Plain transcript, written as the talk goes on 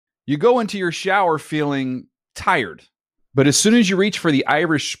You go into your shower feeling tired, but as soon as you reach for the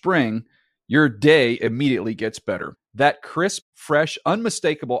Irish Spring, your day immediately gets better. That crisp, fresh,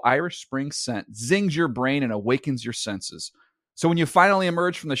 unmistakable Irish Spring scent zings your brain and awakens your senses. So when you finally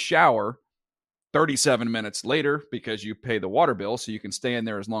emerge from the shower 37 minutes later, because you pay the water bill so you can stay in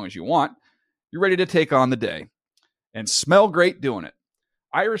there as long as you want, you're ready to take on the day and smell great doing it.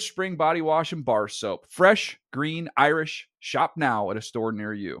 Irish Spring Body Wash and Bar Soap. Fresh, green, Irish. Shop now at a store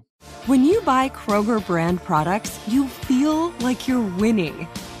near you. When you buy Kroger brand products, you feel like you're winning.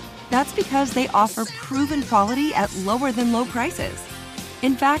 That's because they offer proven quality at lower than low prices.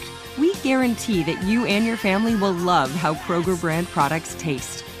 In fact, we guarantee that you and your family will love how Kroger brand products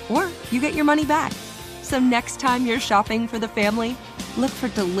taste, or you get your money back. So next time you're shopping for the family, look for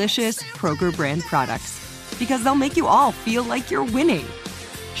delicious Kroger brand products, because they'll make you all feel like you're winning.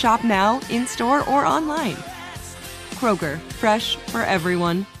 Shop now, in-store, or online. Kroger, fresh for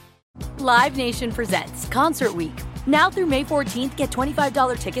everyone. Live Nation presents Concert Week. Now through May 14th, get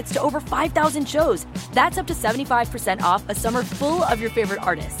 $25 tickets to over 5,000 shows. That's up to 75% off a summer full of your favorite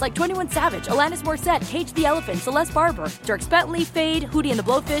artists like 21 Savage, Alanis Morissette, Cage the Elephant, Celeste Barber, Dierks Bentley, Fade, Hootie and the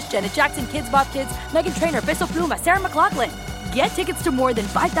Blowfish, Janet Jackson, Kidz Bop Kids, Meghan Trainor, Bissell Pluma, Sarah McLachlan. Get tickets to more than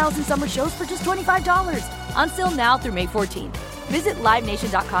 5,000 summer shows for just $25. Until now through May 14th. Visit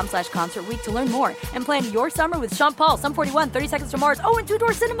LiveNation.com/Concert Week to learn more and plan your summer with Sean Paul, Sum 41, 30 Seconds to Mars, and Two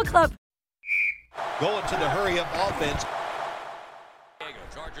Door Cinema Club. Going to the hurry-up offense.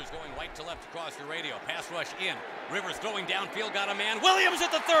 Chargers going right to left across your radio. Pass rush in. Rivers throwing downfield, got a man. Williams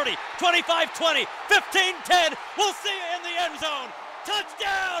at the 30, 25-20, 15-10. We'll see you in the end zone.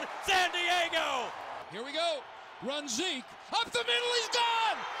 Touchdown, San Diego. Here we go. Run Zeke. Up the middle, he's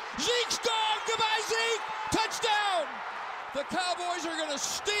gone. Zeke's gone. Goodbye, Zeke. Touchdown. The Cowboys are going to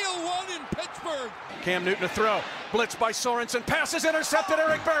steal one in Pittsburgh. Cam Newton to throw. Blitz by Sorensen. Passes intercepted.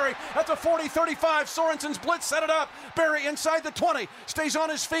 Eric Berry at the 40-35. Sorensen's blitz set it up. Berry inside the 20. Stays on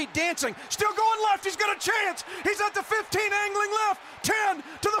his feet, dancing. Still going left. He's got a chance. He's at the 15, angling left. 10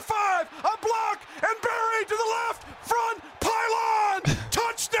 to the 5. A block. And Berry to the left. Front pylon.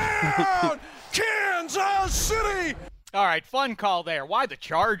 Touchdown. Kansas City. All right, fun call there. Why the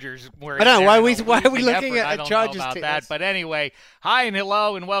Chargers were? I know why are we looking at a Chargers about team? that, but anyway, hi and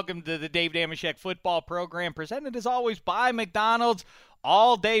hello, and welcome to the Dave Dameshek football program, presented as always by McDonald's.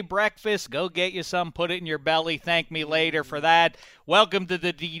 All-day breakfast. Go get you some. Put it in your belly. Thank me later for that. Welcome to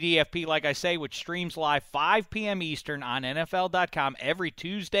the DDFP, like I say, which streams live 5 p.m. Eastern on NFL.com every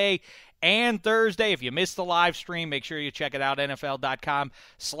Tuesday and Thursday. If you missed the live stream, make sure you check it out,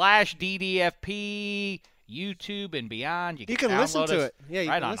 NFL.com/DDFP. YouTube and beyond. You can listen to it. Yeah,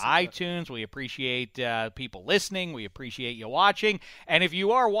 right on iTunes. We appreciate people listening. We appreciate you watching. And if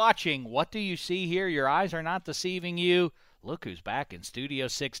you are watching, what do you see here? Your eyes are not deceiving you. Look who's back in Studio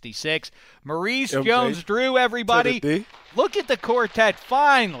 66. Maurice Jones-Drew, everybody. Look at the quartet.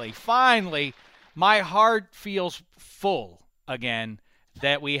 Finally, my heart feels full again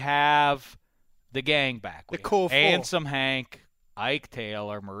that we have the gang back. The core four. Ansem Hank, Ike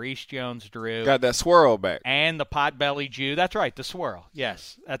Taylor, Maurice Jones-Drew. Got that swirl back. And the Potbelly Jew. That's right, the swirl.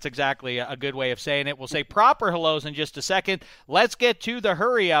 Yes, that's exactly a good way of saying it. We'll say proper hellos in just a second. Let's get to the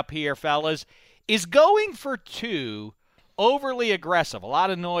hurry up here, fellas. Is going for two overly aggressive? A lot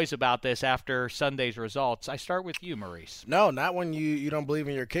of noise about this after Sunday's results. I start with you, Maurice. No, not when you don't believe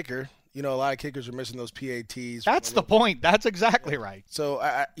in your kicker. You know, a lot of kickers are missing those PATs. That's the point. That's exactly right. So,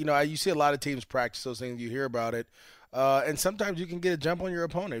 you see a lot of teams practice those things. You hear about it. And sometimes you can get a jump on your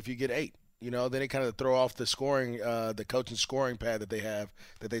opponent if you get 8. Then they kind of throw off the scoring, the coaching scoring pad that they have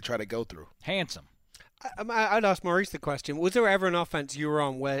that they try to go through. Handsome. I'd ask Maurice the question. Was there ever an offense you were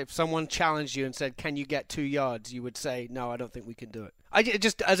on where if someone challenged you and said, can you get 2 yards, you would say, no, I don't think we can do it?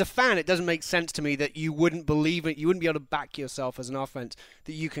 Just as a fan, it doesn't make sense to me that you wouldn't believe it. You wouldn't be able to back yourself as an offense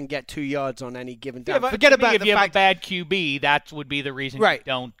that you can get 2 yards on any given down. Forget about if you have a bad QB, that would be the reason you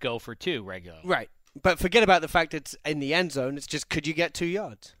don't go for 2 regularly. Right. But forget about the fact it's in the end zone. It's just, could you get 2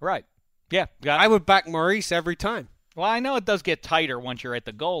 yards? Right. Yeah. I would back Maurice every time. Well, I know it does get tighter once you're at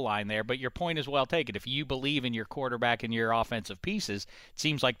the goal line there, but your point is well taken. If you believe in your quarterback and your offensive pieces, it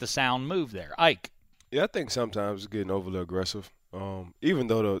seems like the sound move there. Ike. Yeah, I think sometimes it's getting overly aggressive. Even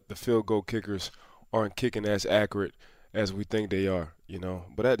though the field goal kickers aren't kicking as accurate as we think they are,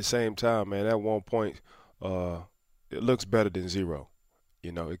 But at the same time, man, at 1 point, it looks better than 0.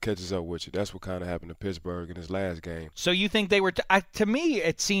 You know, it catches up with you. That's what kind of happened to Pittsburgh in his last game. So you think they were to me,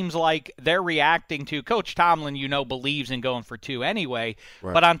 it seems like they're reacting to Coach Tomlin, believes in going for 2 anyway.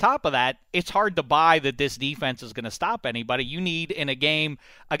 Right. But on top of that, it's hard to buy that this defense is going to stop anybody. You need, in a game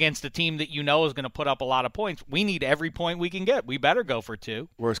against a team that is going to put up a lot of points, we need every point we can get. We better go for 2.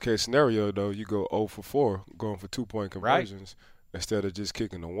 Worst case scenario, though, you go 0 for 4 going for 2-point conversions. Right. Instead of just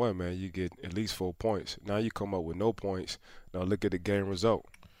kicking the 1, man, you get at least 4 points. Now you come up with no points. Now look at the game result.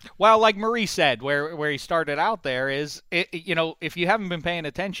 Well, like Maurice said, where he started out there is, if you haven't been paying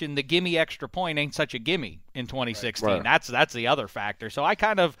attention, the gimme extra point ain't such a gimme in 2016. Right. That's the other factor. So I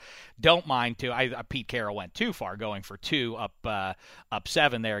kind of don't mind too. Pete Carroll went too far, going for 2 up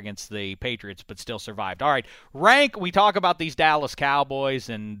 7 there against the Patriots, but still survived. All right, rank. We talk about these Dallas Cowboys,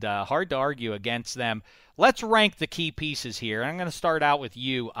 and hard to argue against them. Let's rank the key pieces here. I'm going to start out with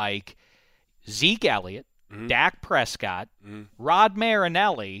you, Ike. Zeke Elliott. Mm-hmm. Dak Prescott, Rod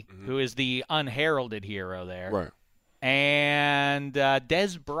Marinelli, who is the unheralded hero there, right, and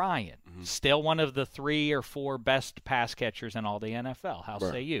Dez Bryant, still one of the 3 or 4 best pass catchers in all the NFL. How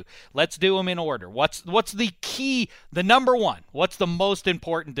say you? Let's do them in order. What's the key, the number one? What's the most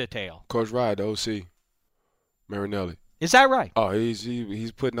important detail? Coach Rod, the OC, Marinelli. Is that right? Oh,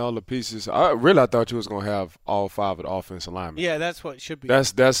 he's putting all the pieces. I thought you was gonna have all 5 of the offensive linemen. Yeah, that's what it should be.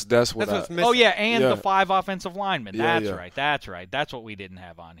 That's what's missing. Oh yeah, and the 5 offensive linemen. That's right. That's right. That's what we didn't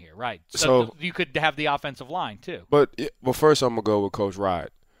have on here. Right. So you could have the offensive line too. But first I'm gonna go with Coach Rod.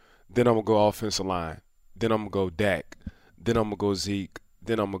 Then I'm gonna go offensive line. Then I'm gonna go Dak. Then I'm gonna go Zeke.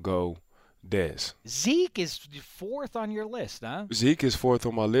 Then I'm gonna go Dez. Zeke is 4th on your list, huh? Zeke is 4th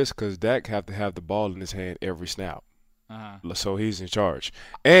on my list because Dak have to have the ball in his hand every snap. So he's in charge.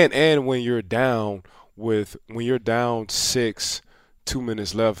 And when you're down 6, 2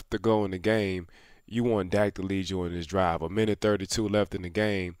 minutes left to go in the game, you want Dak to lead you in this drive. 1:32 left in the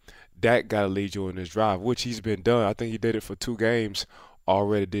game, Dak got to lead you in this drive, which he's been done. I think he did it for 2 games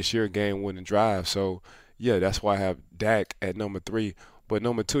already this year, game-winning drive. So, yeah, that's why I have Dak at number 3. But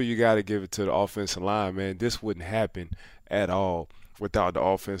number 2, you got to give it to the offensive line, man. This wouldn't happen at all without the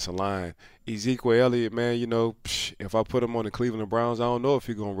offensive line. Ezekiel Elliott, man, if I put him on the Cleveland Browns, I don't know if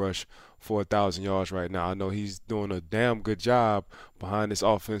he's going to rush for 1,000 yards right now. I know he's doing a damn good job behind this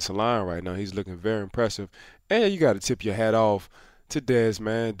offensive line right now. He's looking very impressive. And you got to tip your hat off to Dez,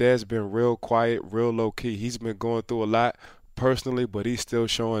 man. Dez been real quiet, real low-key. He's been going through a lot personally, but he's still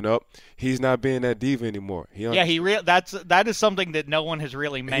showing up. He's not being that diva anymore. That is something that no one has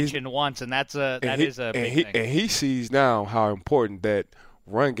really mentioned once, and that is a big thing. And he sees now how important that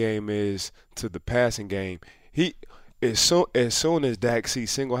run game is to the passing game. As soon as Dak sees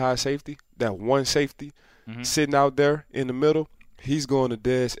single high safety, that one safety sitting out there in the middle, he's going to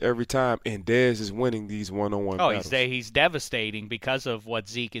Dez every time, and Dez is winning these one-on-one battles. He's devastating because of what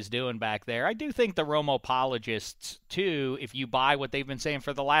Zeke is doing back there. I do think the Romo apologists, too, if you buy what they've been saying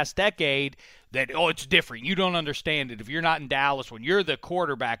for the last decade, that, it's different. You don't understand it. If you're not in Dallas, when you're the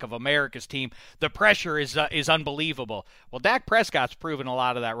quarterback of America's team, the pressure is unbelievable. Well, Dak Prescott's proven a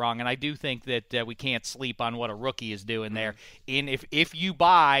lot of that wrong, and I do think that we can't sleep on what a rookie is doing there. And if you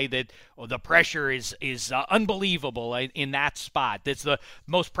buy that the pressure is unbelievable in that spot, that's the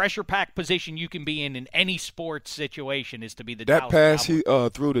most pressure-packed position you can be in any sports situation is to be the Dallas pass Cowboys. He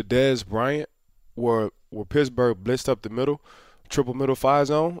threw to Dez Bryant where Pittsburgh blitzed up the middle, triple middle 5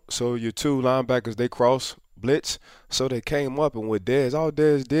 zone, so your 2 linebackers, they cross blitz, so they came up, and with Dez, all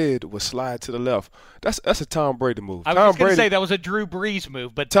Dez did was slide to the left. That's a Tom Brady move. I was going to say that was a Drew Brees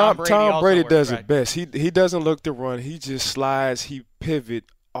move, but Tom Brady does it best. He doesn't look to run. He just slides. He pivot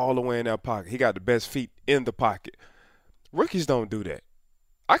all the way in that pocket. He got the best feet in the pocket. Rookies don't do that.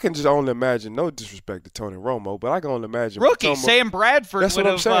 I can just only imagine, no disrespect to Tony Romo, but I can only imagine. Rookie, Sam Bradford. That's what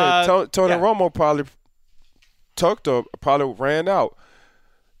I'm saying. Tony Romo probably tucked up, probably ran out.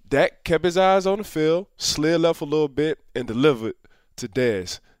 Dak kept his eyes on the field, slid left a little bit, and delivered to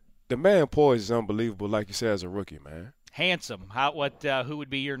Dez. The man poise is unbelievable, like you said, as a rookie, man. Handsome. Who would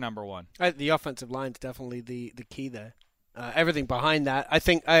be your number one? The offensive line is definitely the key there. Everything behind that, I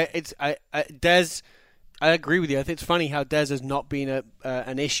think Dez. I agree with you. I think it's funny how Dez has not been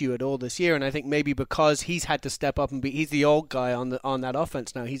an issue at all this year, and I think maybe because he's had to step up and he's the old guy on that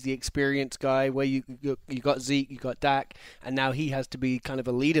offense now. He's the experienced guy where you got Zeke, you got Dak, and now he has to be kind of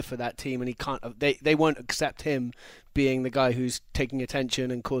a leader for that team, and he can't. They won't accept him being the guy who's taking attention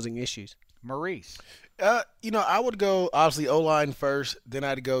and causing issues. Maurice, I would go obviously O-line first, then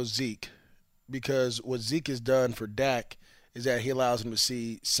I'd go Zeke, because what Zeke has done for Dak is that he allows him to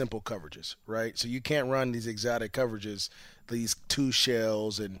see simple coverages, right? So you can't run these exotic coverages, these 2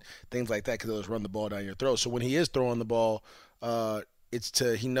 shells and things like that, because they'll just run the ball down your throat. So when he is throwing the ball,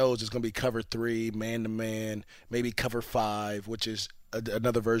 he knows it's going to be cover 3, man-to-man, maybe cover 5, which is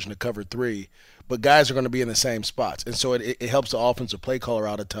another version of cover 3. But guys are going to be in the same spots. And so it helps the offensive play caller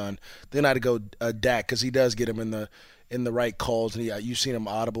out a ton. Then I'd go Dak because he does get him in the right calls. And you've seen him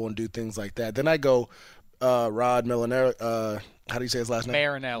audible and do things like that. Then I go Rod Marinelli. How do you say his last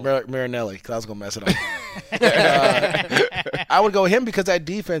name? Marinelli, because I was going to mess it up. I would go him because that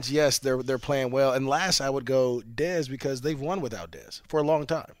defense, yes, they're playing well. And last, I would go Dez because they've won without Dez for a long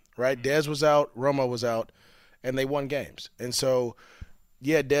time, right? Dez was out, Romo was out, and they won games. And so,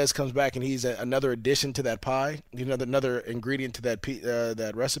 yeah, Dez comes back and he's another addition to that pie, another ingredient to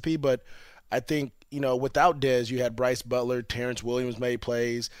that recipe. But I think, without Dez, you had Bryce Butler, Terrence Williams made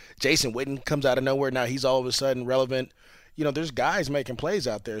plays. Jason Witten comes out of nowhere. Now he's all of a sudden relevant. There's guys making plays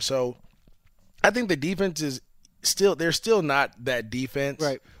out there. So I think the defense is they're still not that defense.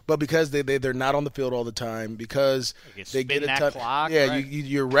 Right. But because they're not on the field all the time, because they get a ton, clock, yeah, right?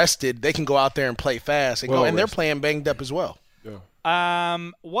 you're rested, they can go out there and play fast and they're playing banged up as well.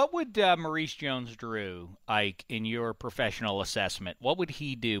 Yeah. What would Maurice Jones-Drew, Ike, in your professional assessment, what would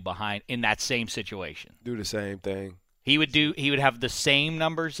he do in that same situation? Do the same thing. He would have the same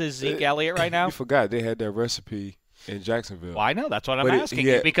numbers as Zeke Elliott right now? You forgot they had that recipe in Jacksonville. Well, I know. That's what I'm asking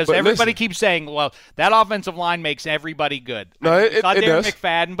you because everybody keeps saying, well, that offensive line makes everybody good. No, it Darren does.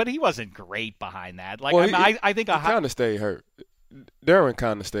 McFadden, but he wasn't great behind that. Like, well, I think he kind of stayed hurt. Darren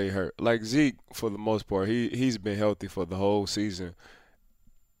kind of stayed hurt. Like Zeke, for the most part, he's been healthy for the whole season.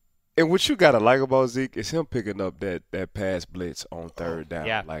 And what you got to like about Zeke is him picking up that pass blitz on third down.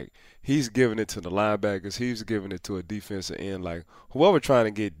 Yeah. Like, he's giving it to the linebackers. He's giving it to a defensive end. Like, whoever trying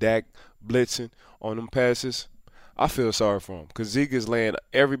to get Dak blitzing on them passes, I feel sorry for him because Zeke is laying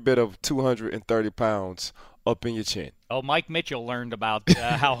every bit of 230 pounds up in your chin. Oh, Mike Mitchell learned about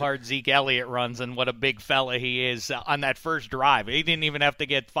how hard Zeke Elliott runs and what a big fella he is on that first drive. He didn't even have to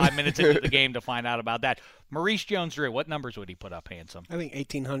get 5 minutes into the game to find out about that. Maurice Jones-Drew, what numbers would he put up, handsome? I think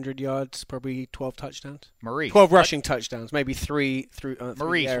 1,800 yards, probably 12 touchdowns. Maurice. 12 rushing touchdowns, maybe 3 through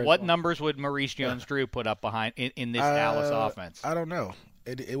Maurice, three what numbers would Maurice Jones-Drew put up behind in this Dallas offense? I don't know.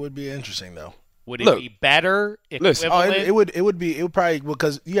 It would be interesting, though. Would it be better? It would probably,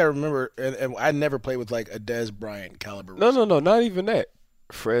 because you got to remember, and I never played with like a Dez Bryant caliber. No, not even that.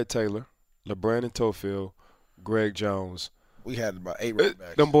 Fred Taylor, LeBrandon Tofield, Greg Jones. We had about 8 running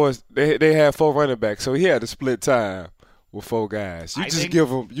backs. Them boys, they had 4 running backs, so he had to split time with 4 guys. I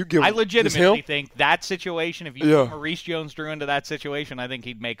legitimately think that situation, if you put Maurice Jones-Drew into that situation, I think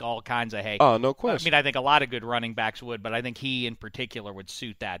he'd make all kinds of hay. Oh, no question. I mean, I think a lot of good running backs would, but I think he in particular would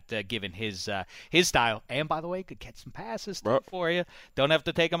suit that, given his style. And, by the way, could catch some passes for you. Don't have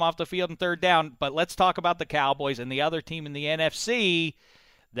to take him off the field in third down. But let's talk about the Cowboys and the other team in the NFC.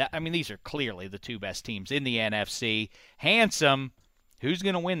 These are clearly the 2 best teams in the NFC. Handsome. Who's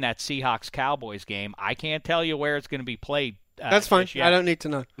going to win that Seahawks-Cowboys game? I can't tell you where it's going to be played. That's fine. I don't need to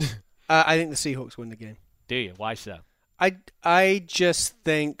know. I think the Seahawks win the game. Do you? Why so? I just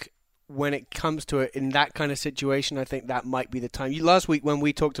think when it comes to it, in that kind of situation, I think that might be the time. Last week when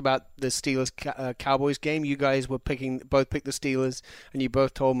we talked about the Steelers-Cowboys game, you guys were both picked the Steelers, and you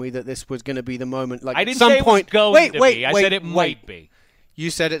both told me that this was going to be the moment. Like, I didn't at some say point, it was going to be. I said it might be. You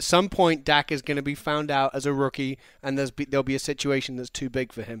said at some point Dak is going to be found out as a rookie, and there'll be a situation that's too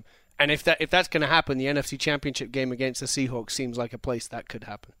big for him. And if that's going to happen, the NFC Championship game against the Seahawks seems like a place that could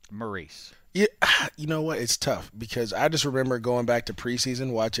happen. Maurice. Yeah, you know what? It's tough because I just remember going back to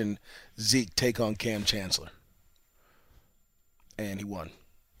preseason watching Zeke take on Cam Chancellor, and he won.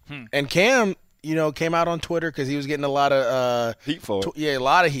 And Cam, came out on Twitter because he was getting a lot of heat for it. A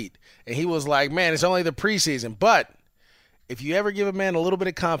lot of heat, and he was like, "Man, it's only the preseason, but." If you ever give a man a little bit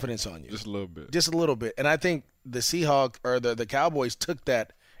of confidence on you. Just a little bit. And I think the Seahawks or the Cowboys took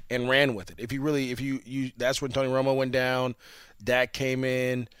that and ran with it. If you that's when Tony Romo went down, Dak came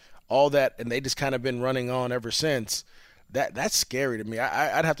in, all that, and they just kind of been running on ever since. That's scary to me.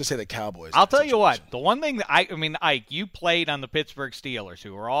 I'd have to say the Cowboys. I'll tell you what. The one thing that Ike, you played on the Pittsburgh Steelers,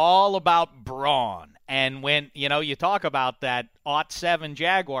 who were all about brawn. And when, you talk about that 07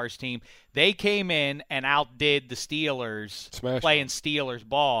 Jaguars team, they came in and outdid the Steelers playing Steelers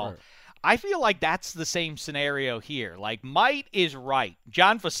ball. Right. I feel like that's the same scenario here. Like, might is right.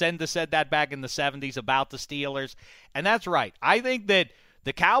 John Facenda said that back in the 70s about the Steelers, and that's right. I think that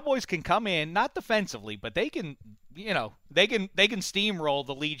the Cowboys can come in, not defensively, but they can, they can steamroll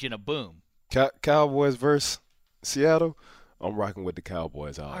the Legion of Boom. Cowboys versus Seattle, I'm rocking with the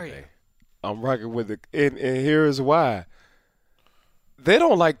Cowboys all day. I'm rocking with it, and here's why. They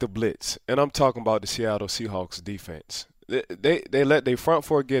don't like the blitz, and I'm talking about the Seattle Seahawks defense. They let their front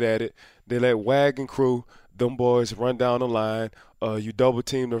four get at it. They let Wag and crew them boys run down the line. You double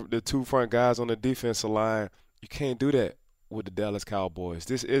team the two front guys on the defensive line. You can't do that with the Dallas Cowboys.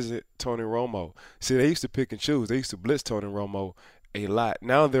 This isn't Tony Romo. See, they used to pick and choose. They used to blitz Tony Romo a lot.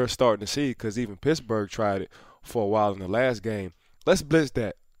 Now they're starting to see, because even Pittsburgh tried it for a while in the last game. Let's blitz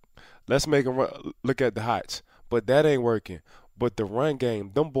that. Let's make them look at the hots. But that ain't working. But the run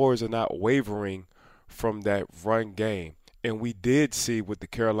game, them boys are not wavering from that run game. And we did see what the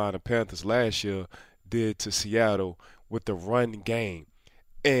Carolina Panthers last year did to Seattle with the run game.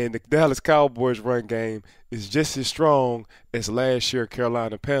 And the Dallas Cowboys run game is just as strong as last year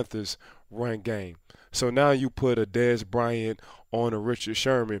Carolina Panthers run game. So now you put a Dez Bryant on a Richard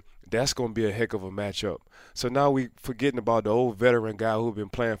Sherman, that's going to be a heck of a matchup. So now we forgetting about the old veteran guy who's been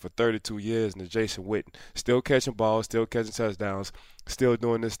playing for 32 years, and Jason Witten. Still catching balls, still catching touchdowns, still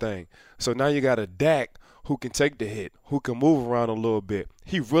doing this thing. So now you got a Dak who can take the hit, who can move around a little bit.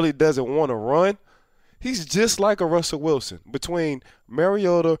 He really doesn't want to run. He's just like a Russell Wilson. Between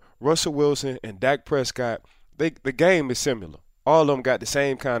Mariota, Russell Wilson, and Dak Prescott, the game is similar. All of them got the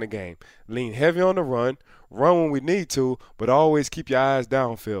same kind of game. Lean heavy on the run when we need to, but always keep your eyes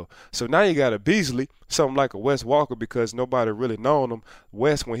downfield. So now you got a Beasley, something like a Wes Walker, because nobody really known him.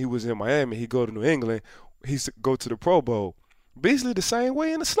 Wes, when he was in Miami, he go to New England, he go to the Pro Bowl. Beasley the same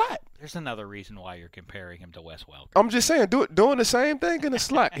way in the slot. There's another reason why you're comparing him to Wes Welker. I'm just saying, doing the same thing in the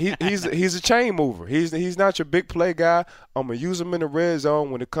slot. He's a chain mover. He's not your big play guy. I'm going to use him in the red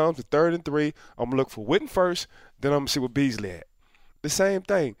zone. When it comes to 3rd and 3, I'm going to look for Witten first, then I'm going to see what Beasley at. The same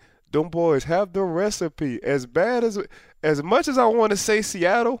thing. Them boys have the recipe. As much as I want to say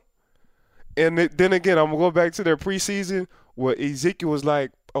Seattle, and then again, I'm going to go back to their preseason where Ezekiel was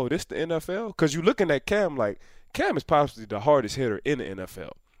like, oh, this the NFL? Because you're looking at Cam like, Cam is possibly the hardest hitter in the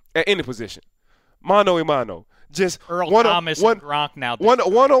NFL at any position. Mano a mano. Just Earl Thomas and Gronk now.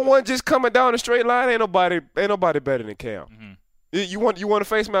 One-on-one just coming down the straight line. Ain't nobody better than Cam. Mm-hmm. You want to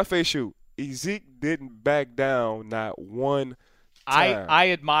face my face shoot. Zeke didn't back down not one time.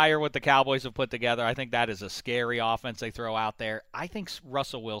 I admire what the Cowboys have put together. I think that is a scary offense they throw out there. I think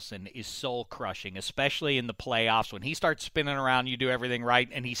Russell Wilson is soul-crushing, especially in the playoffs. When he starts spinning around, you do everything right,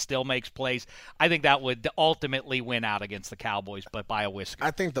 and he still makes plays. I think that would ultimately win out against the Cowboys, but by a whisker.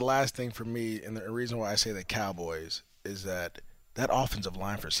 I think the last thing for me, and the reason why I say the Cowboys, is that offensive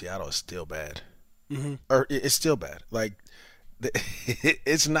line for Seattle is still bad. Mm-hmm. Or it's still bad. Like,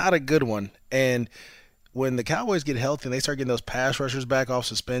 it's not a good one. And when the Cowboys get healthy and they start getting those pass rushers back off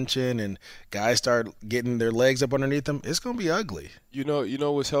suspension and guys start getting their legs up underneath them, it's going to be ugly. You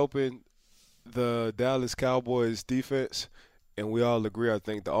know what's helping the Dallas Cowboys defense, and we all agree, I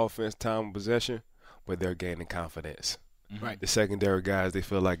think, the offense, time of possession, but they're gaining confidence. Right. The secondary guys, they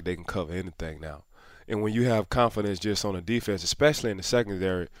feel like they can cover anything now. And when you have confidence just on the defense, especially in the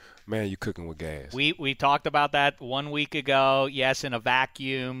secondary, man, you're cooking with gas. We talked about that 1 week ago. Yes, in a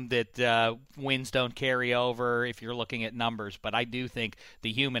vacuum that wins don't carry over if you're looking at numbers. But I do think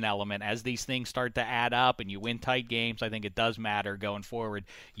the human element, as these things start to add up and you win tight games, I think it does matter going forward.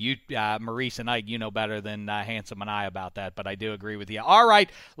 You, Maurice and Ike, you know better than Handsome and I about that, but I do agree with you. All right,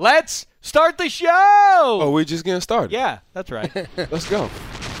 let's start the show. Oh, we're just getting started. Yeah, that's right. Let's go.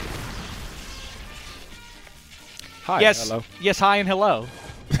 Hi, yes, hello. Yes, hi and hello.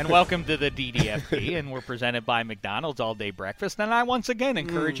 And welcome to the DDFP, and we're presented by McDonald's All-Day Breakfast. And I once again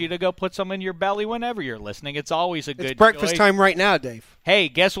encourage you to go put some in your belly whenever you're listening. It's always a good It's breakfast choice. time right now, Dave. Hey,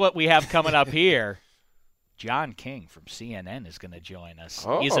 guess what we have coming up here? John King from CNN is going to join us.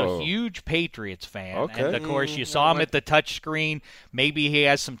 Oh. He's a huge Patriots fan. Okay. And, of course, you saw him at the touch screen. Maybe he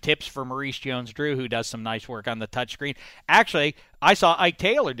has some tips for Maurice Jones-Drew, who does some nice work on the touch screen. Actually, I saw Ike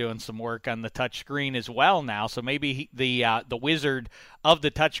Taylor doing some work on the touch screen as well now. So maybe the wizard of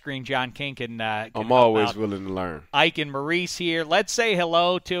the touch screen, John King, can I'm always willing to learn. Ike and Maurice here. Let's say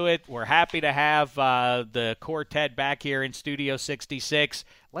hello to it. We're happy to have the quartet back here in Studio 66.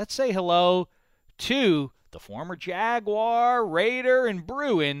 Let's say hello to the former Jaguar, Raider, and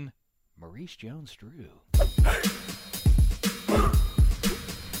Bruin, Maurice Jones-Drew.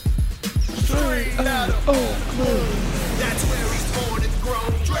 Straight out of Oakland, that's where he's born and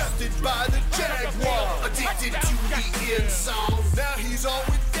grown. Drafted by the Jaguar, addicted to the end song. Now he's on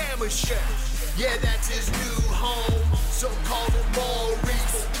with Damashek, yeah, that's his new home. So call him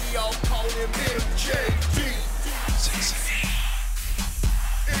Maurice, we all call him MJD.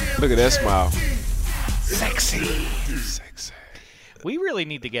 Look at that smile. Sexy. We really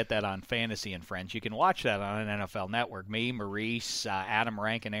need to get that on Fantasy and Friends. You can watch that on an NFL Network. Me, Maurice, Adam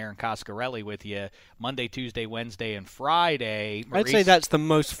Rank, and Aaron Coscarelli with you Monday, Tuesday, Wednesday, and Friday. Maurice, I'd say that's the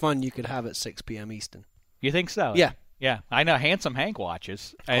most fun you could have at 6 p.m. Eastern. You think so? Yeah. Yeah, I know. Handsome Hank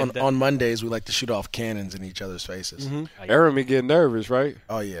watches. And, on Mondays, we like to shoot off cannons in each other's faces. Erin be getting nervous, right?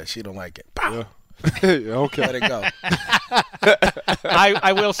 Oh, yeah. She don't like it. Pow! Yeah. Okay. Let it go.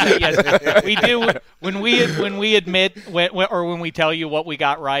 I will say, yes, we do when we admit when we tell you what we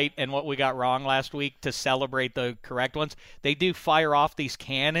got right and what we got wrong last week to celebrate the correct ones. They do fire off these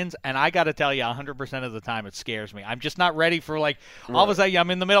cannons, and I got to tell you, 100% of the time it scares me. I'm just not ready for all of a sudden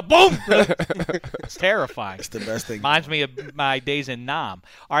I'm in the middle, boom. It's terrifying. It's the best thing. Reminds me of my days in Nam.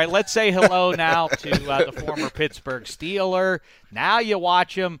 All right, let's say hello now to the former Pittsburgh Steeler. Now you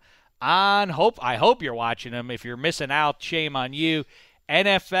watch him. I hope you're watching them. If you're missing out, shame on you.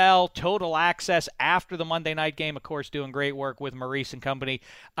 NFL Total Access after the Monday night game, of course, doing great work with Maurice and company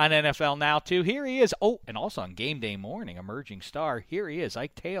on NFL Now, too. Here he is. Oh, and also on Game Day Morning, emerging star. Here he is,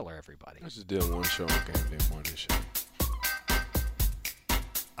 Ike Taylor, everybody. I just did one show on Game Day Morning show.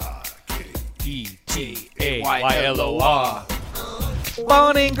 E-T-A-Y-L-O-R.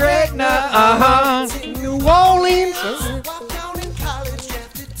 Born in Gretna, New Orleans.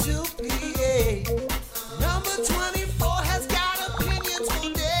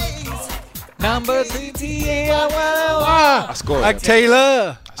 Number 3, I scored. Ike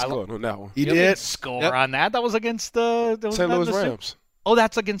Taylor. I scored on that one. You did? Score on that. That was against the St. Louis Rams. Oh,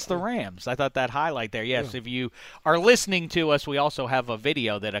 that's against the Rams. I thought that highlight there. Yes, if you are listening to us, we also have a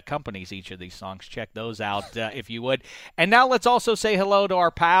video that accompanies each of these songs. Check those out if you would. And now let's also say hello to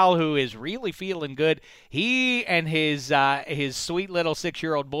our pal who is really feeling good. He and his sweet little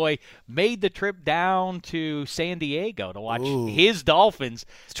 6-year-old boy made the trip down to San Diego to watch his Dolphins.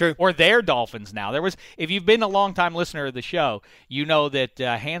 It's true. Or their Dolphins now. If you've been a long-time listener of the show, you know that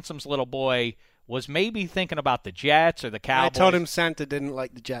Handsome's little boy was maybe thinking about the Jets or the Cowboys. I told him Santa didn't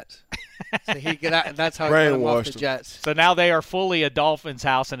like the Jets. So that's how he got him off the Jets. So now they are fully a Dolphins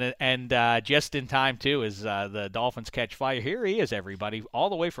house, and just in time, too, as the Dolphins catch fire. Here he is, everybody, all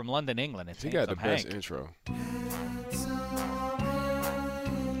the way from London, England. It's he got the Hank. best intro.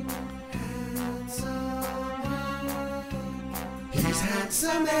 He's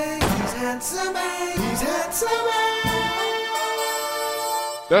handsome, he's handsome, he's handsome.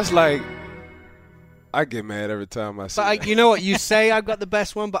 That's like, I get mad every time I see that. You know what? You say I've got the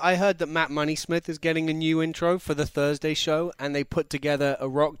best one, but I heard that Matt Moneysmith is getting a new intro for the Thursday show, and they put together a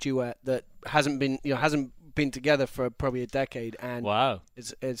rock duet that hasn't been together for probably a decade. And wow,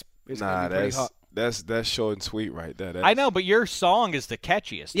 it's gonna be pretty hot. That's short and sweet right there. I know, but your song is the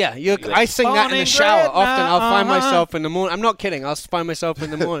catchiest. Yeah, I sing that in the shower often. I'll find myself in the morning. I'm not kidding. I'll find myself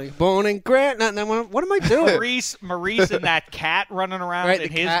in the morning. Born in Gretna. What am I doing? Maurice and that cat running around in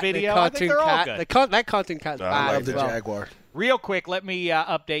his video. I think they're all good. That cartoon cat's bad. I love the Jaguar. Real quick, let me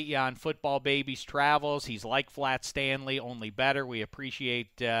update you on Football Baby's travels. He's like Flat Stanley, only better. We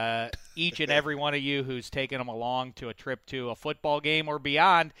appreciate each and every one of you who's taken him along to a trip to a football game or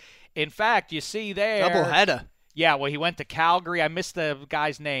beyond. In fact, you see there. Doubleheader. Yeah, well, he went to Calgary. I missed the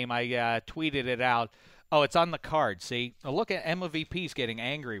guy's name. I tweeted it out. Oh, it's on the card, see? Oh, look at Emma VP's getting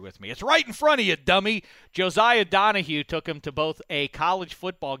angry with me. It's right in front of you, dummy. Josiah Donahue took him to both a college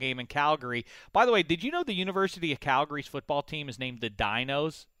football game in Calgary. By the way, did you know the University of Calgary's football team is named the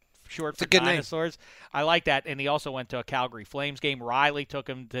Dinos? Short for dinosaurs. Name. I like that. And he also went to a Calgary Flames game. Riley took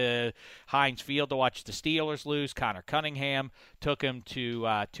him to Heinz Field to watch the Steelers lose. Connor Cunningham took him to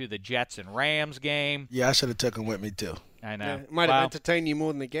the Jets and Rams game. Yeah, I should have took him with me too. I know. Yeah, it might have entertained you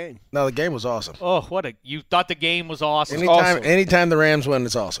more than the game. No, the game was awesome. Oh, you thought the game was awesome. Anytime the Rams win,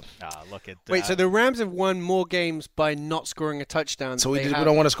 it's awesome. Look at Wait, so the Rams have won more games by not scoring a touchdown. So we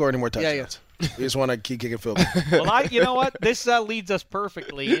don't want to score any more touchdowns. Yeah. We just want to keep kicking field goals. Well, you know what? This leads us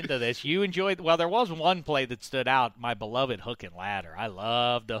perfectly into this. You enjoyed. Well, there was one play that stood out. My beloved hook and ladder. I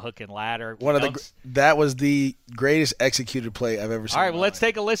love the hook and ladder. That was the greatest executed play I've ever seen. All right, well, let's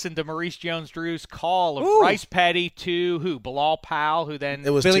take a listen to Maurice Jones-Drew's call of Bryce Petty to who? Bilal Powell, who then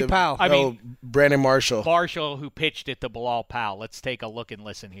it was Billy Powell. Brandon Marshall. Marshall, who pitched it to Bilal Powell. Let's take a look and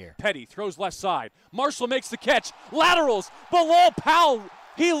listen here. Petty throws left side. Marshall makes the catch. Laterals. Bilal Powell.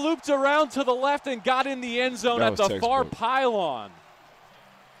 He looped around to the left and got in the end zone at the far pylon.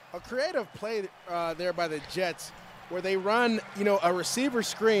 A creative play there by the Jets where they run, a receiver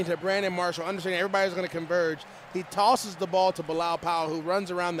screen to Brandon Marshall, understanding everybody's going to converge. He tosses the ball to Bilal Powell, who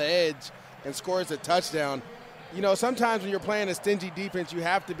runs around the edge and scores a touchdown. Sometimes when you're playing a stingy defense, you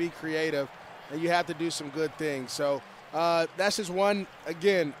have to be creative and you have to do some good things. So that's just one,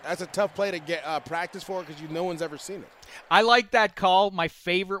 again, that's a tough play to get practice for because no one's ever seen it. I like that call. My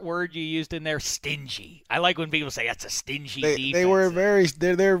favorite word you used in there, stingy. I like when people say that's a stingy defense. They were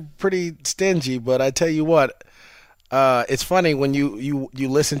they're pretty stingy, but I tell you what, It's funny when you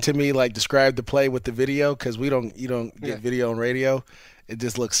listen to me like describe the play with the video, because you don't get video on radio. It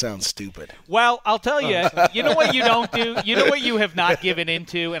just sounds stupid. Well, I'll tell you, you know what you don't do? You know what you have not given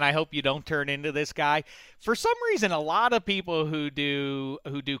into, and I hope you don't turn into this guy? For some reason, a lot of people who do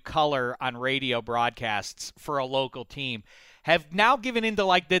color on radio broadcasts for a local team have now given into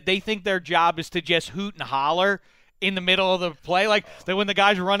like that they think their job is to just hoot and holler in the middle of the play, like that when the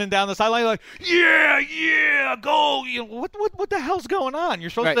guys are running down the sideline, like, yeah, go. You know, what the hell's going on? You're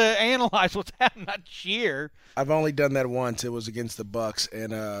supposed to analyze what's happening, not cheer. I've only done that once. It was against the Bucks,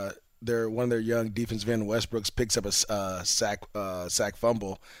 and one of their young defensive end, Westbrooks, picks up a sack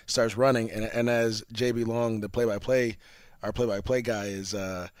fumble, starts running, and as JB Long, the our play-by-play guy, is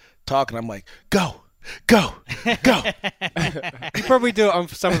talking, I'm like, go. You probably do it on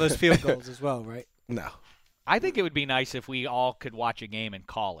some of those field goals as well, right? No. I think it would be nice if we all could watch a game and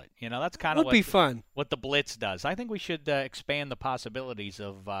call it. You know, that's kind of what the Blitz does. I think we should expand the possibilities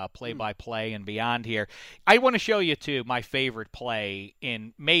of play-by-play and beyond here. I want to show you, too, my favorite play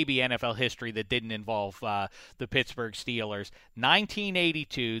in maybe NFL history that didn't involve the Pittsburgh Steelers.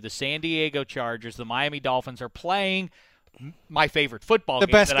 1982, the San Diego Chargers, the Miami Dolphins are playing my favorite football game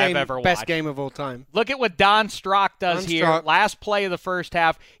that I've ever watched. Best game of all time. Look at what Don Strock does here. Last play of the first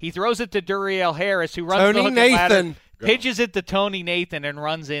half. He throws it to Duriel Harris, who runs the hook and ladder, pitches it to Tony Nathan, and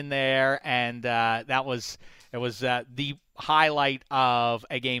runs in there. And it was the highlight of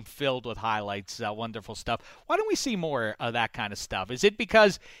a game filled with highlights. Wonderful stuff. Why don't we see more of that kind of stuff? Is it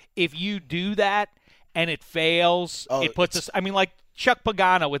because if you do that and it fails, it puts us – I mean, like Chuck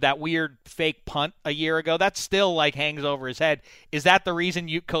Pagano with that weird fake punt a year ago, that still like hangs over his head. Is that the reason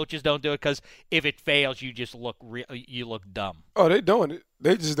you coaches don't do it? Because if it fails, you just look dumb. Oh, they doing it.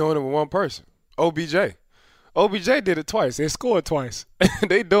 They just doing it with one person. OBJ did it twice. They scored twice.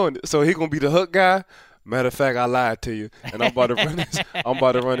 They doing it. So he gonna be the hook guy. Matter of fact, I lied to you, and I'm about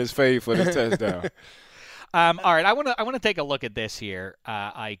to run his fade for this touchdown. All right, I want to take a look at this here,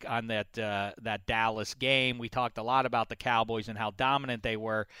 Ike, on that Dallas game. We talked a lot about the Cowboys and how dominant they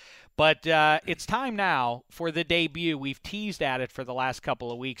were, but it's time now for the debut. We've teased at it for the last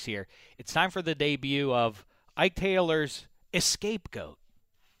couple of weeks here. It's time for the debut of Ike Taylor's Escapegoat.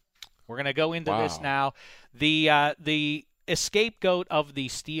 We're going to go into this now. The scapegoat of the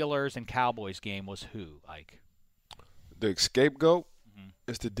Steelers and Cowboys game was who, Ike? The scapegoat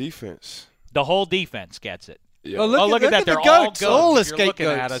is the defense. The whole defense gets it. Yeah. Oh, look at that. They're goats. All the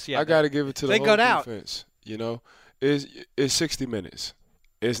scapegoats. I got to give it to the whole out. defense. You know, it's 60 minutes.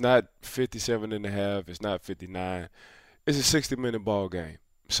 It's not 57 and a half. It's not 59. It's a 60-minute ball game.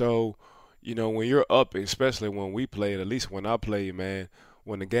 So, you know, when you're up, especially when we played, at least when I played, man,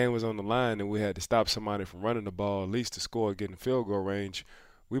 when the game was on the line and we had to stop somebody from running the ball, at least to score, getting field goal range,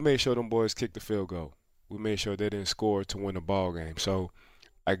 we made sure them boys kicked the field goal. We made sure they didn't score to win the ball game. So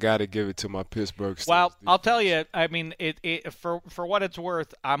I got to give it to my Pittsburgh Steelers. Well, I'll tell you, I mean, for what it's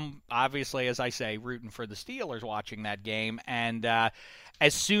worth, I'm obviously, as I say, rooting for the Steelers watching that game. And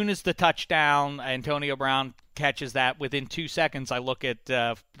as soon as the touchdown, Antonio Brown catches that, within 2 seconds, I look at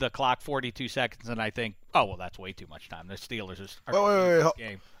the clock, 42 seconds, and I think, oh, well, that's way too much time. The Steelers are wait.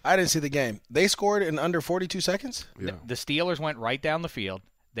 game. I didn't see the game. They scored in under 42 seconds? Yeah. The Steelers went right down the field.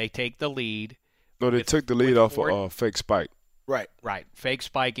 They take the lead. No, they took the lead off a fake spike. Right. Fake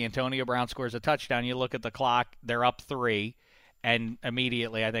spike. Antonio Brown scores a touchdown. You look at the clock. They're up 3. And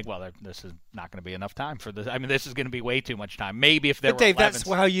immediately I think, well, this is not going to be enough time for this. I mean, this is going to be way too much time. Maybe if there were Dave, 11. that's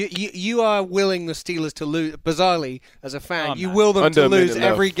how you are willing the Steelers to lose. Bizarrely, as a fan, you will them to lose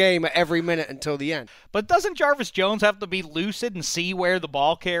every game at every minute until the end. But doesn't Jarvis Jones have to be lucid and see where the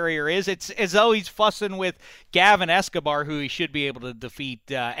ball carrier is? It's as though he's fussing with Gavin Escobar, who he should be able to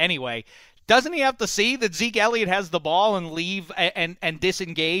defeat anyway. Doesn't he have to see that Zeke Elliott has the ball and leave and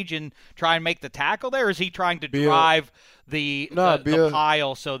disengage and try and make the tackle there? Or is he trying to drive the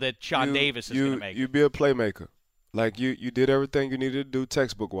pile so that Sean Davis is going to make it? You be a playmaker. Like you did everything you needed to do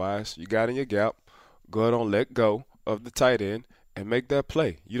textbook-wise. You got in your gap. Go ahead and let go of the tight end and make that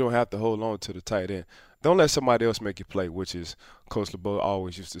play. You don't have to hold on to the tight end. Don't let somebody else make you play, which is Coach LeBeau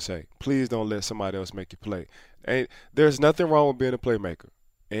always used to say. Please don't let somebody else make you play. There's nothing wrong with being a playmaker.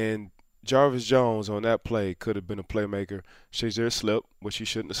 And Jarvis Jones on that play could have been a playmaker. Shazier slipped, which he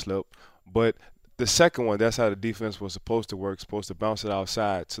shouldn't have slipped. But the second one, that's how the defense was supposed to work, supposed to bounce it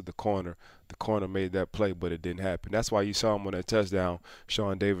outside to the corner. The corner made that play, but it didn't happen. That's why you saw him on that touchdown,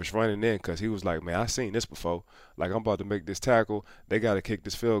 Sean Davis running in, because he was like, man, I've seen this before. Like, I'm about to make this tackle. They got to kick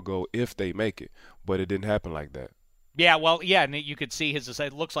this field goal if they make it. But it didn't happen like that. Yeah, well, yeah, and you could see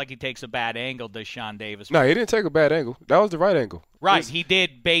it looks like he takes a bad angle, does Sean Davis. No, he didn't take a bad angle. That was the right angle. Right, he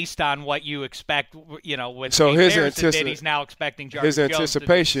did based on what you expect, what so Steve Harrison did, he's now expecting Jarvis Jones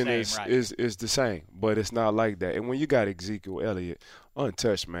anticipation to do the same, is the same, but it's not like that. And when you got Ezekiel Elliott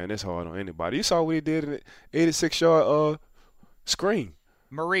untouched, man, that's hard on anybody. You saw what he did in the 86-yard screen.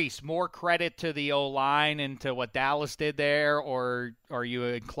 Maurice, more credit to the O-line and to what Dallas did there, or are you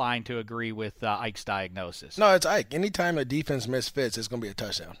inclined to agree with Ike's diagnosis? No, it's Ike. Anytime a defense misfits, it's going to be a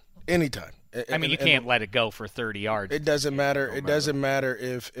touchdown. Anytime. I mean, you can't let it go for 30 yards. It doesn't matter. It doesn't matter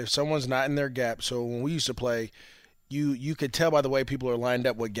if someone's not in their gap. So when we used to play, you could tell by the way people are lined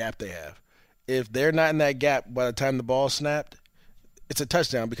up what gap they have. If they're not in that gap by the time the ball snapped, it's a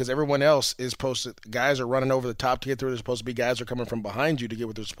touchdown because everyone else is supposed to – guys are running over the top to get through. They're supposed to be guys are coming from behind you to get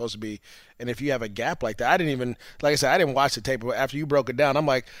what they're supposed to be. And if you have a gap like that, I didn't even – like I said, I didn't watch the tape. But after you broke it down, I'm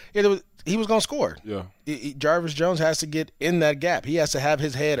like, yeah, he was going to score. Yeah. Jarvis Jones has to get in that gap. He has to have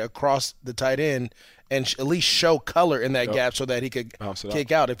his head across the tight end and at least show color in that gap so that he could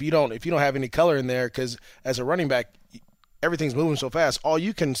kick out. If you don't have any color in there, because as a running back, everything's moving so fast, all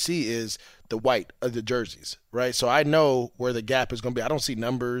you can see is the white of the jerseys, right? So I know where the gap is going to be. I don't see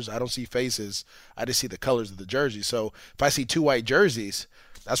numbers. I don't see faces. I just see the colors of the jersey. So if I see two white jerseys,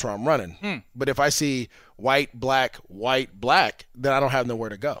 that's where I'm running. But if I see white, black, then I don't have nowhere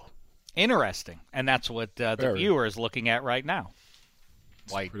to go. Interesting. And that's what the viewer is looking at right now.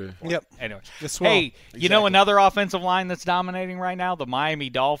 White. Yep. Anyway. Hey, you know another offensive line that's dominating right now? The Miami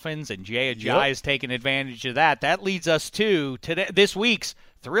Dolphins, and Jay Ajayi is taking advantage of that. That leads us to this week's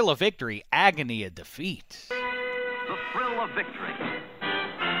Thrill of Victory, Agony of Defeat. The thrill of victory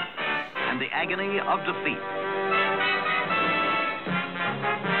and the agony of defeat.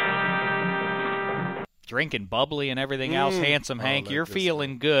 Drinking bubbly and everything else. Handsome Hank, you're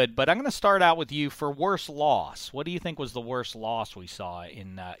feeling good. But I'm going to start out with you for worst loss. What do you think was the worst loss we saw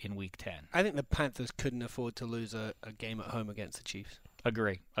in Week 10? I think the Panthers couldn't afford to lose a game at home against the Chiefs.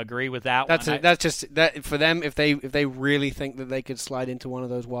 Agree with that one. That's just that for them. If they really think that they could slide into one of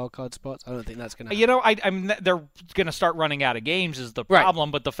those wild card spots, I don't think that's going to happen. I mean, they're going to start running out of games is the problem.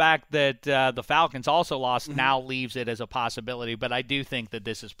 Right. But the fact that the Falcons also lost now leaves it as a possibility. But I do think that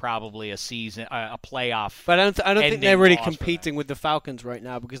this is probably a season, a playoff. But I don't think they're really competing with the Falcons right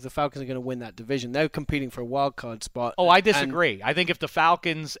now because the Falcons are going to win that division. They're competing for a wild card spot. Oh, I disagree. I think if the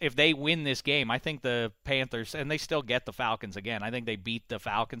Falcons, if they win this game, I think the Panthers, and they still get the Falcons again. I think they beat the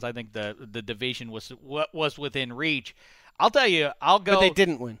Falcons. I think the division was within reach. I'll tell you, I'll go. But they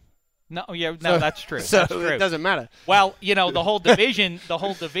didn't win. No, that's true. So that's true. It doesn't matter. Well, the whole division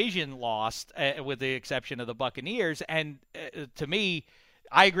lost, with the exception of the Buccaneers. And to me,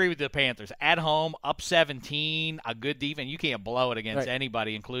 I agree with the Panthers. At home, up 17, a good defense. You can't blow it against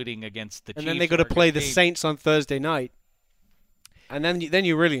anybody, including against the Chiefs. And then they got to play the Saints on Thursday night. And then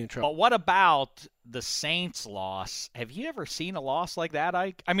you're really in trouble. But what about the Saints loss? Have you ever seen a loss like that,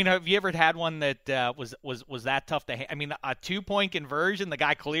 Ike? I mean, have you ever had one that was that tough to I mean, a 2-point conversion, the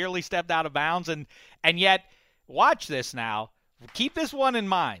guy clearly stepped out of bounds, and yet, watch this now. Keep this one in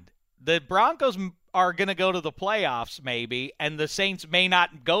mind. The Broncos are going to go to the playoffs maybe, and the Saints may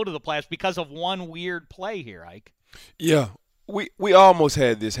not go to the playoffs because of one weird play here, Ike. Yeah, we almost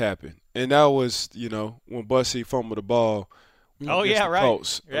had this happen, and that was, when Bussy fumbled the ball.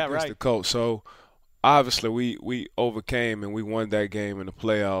 Against the Colts. So obviously we overcame and we won that game in the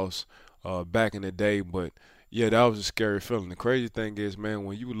playoffs back in the day. But yeah, that was a scary feeling. The crazy thing is, man,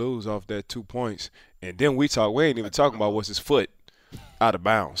 when you lose off that 2 points, and then we ain't even talking about what's his foot out of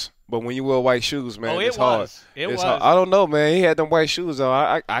bounds. But when you wear white shoes, man, it's hard. It's hard. I don't know, man. He had them white shoes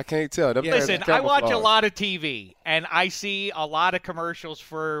on. I can't tell. Listen, I watch a lot of TV, and I see a lot of commercials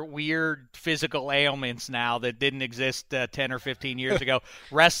for weird physical ailments now that didn't exist 10 or 15 years ago.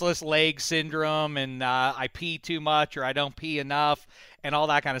 Restless leg syndrome, and I pee too much or I don't pee enough, and all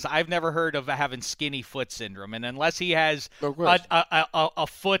that kind of stuff. I've never heard of having skinny foot syndrome, and unless he has a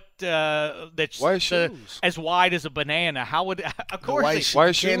foot that's as wide as a banana, how would – of course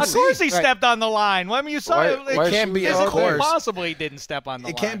he stepped on the line. I mean, you saw it can't be, of course. Possibly he didn't step on the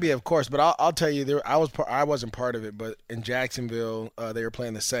line. It can't be, of course, but I'll tell you, I wasn't part of it, but in Jacksonville, they were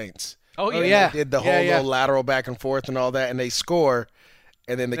playing the Saints. Oh, yeah. They did the whole little lateral back and forth and all that, and they score.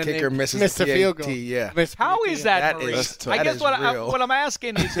 And then the kicker misses the field goal. Yeah. How is that, Maurice? I guess what I'm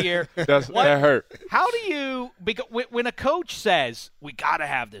asking is here. That hurt. How do you – because when a coach says, we got to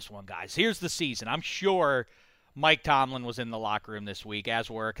have this one, guys. Here's the season. I'm sure Mike Tomlin was in the locker room this week, as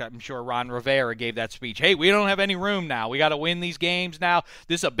were, I'm sure Ron Rivera gave that speech. Hey, we don't have any room now. We got to win these games now.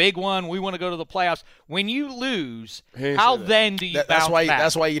 This is a big one. We want to go to the playoffs. When you lose, how then do you bounce back?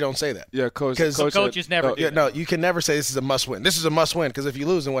 That's why you don't say that. Yeah, because coaches never do that. No, you can never say this is a must-win. This is a must-win because if you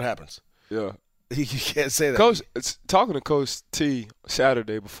lose, then what happens? Yeah. You can't say that. Coach, talking to Coach T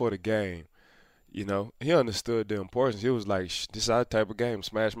Saturday before the game, you know, he understood the importance. He was like, this is our type of game,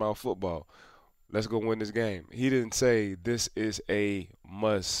 smash mouth football. Let's go win this game. He didn't say this is a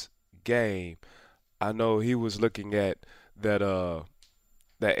must game. I know he was looking at that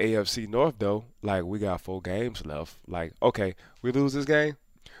AFC North, though. Like, we got 4 games left. Like, okay, we lose this game.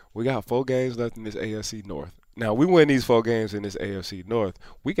 We got 4 games left in this AFC North. Now, we win these 4 games in this AFC North.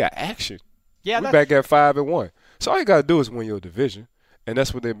 We got action. Yeah, we're back at 5-1. So all you got to do is win your division. And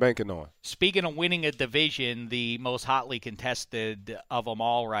that's what they're banking on. Speaking of winning a division, the most hotly contested of them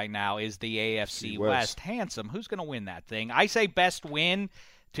all right now is the AFC West. Handsome, who's going to win that thing? I say best win.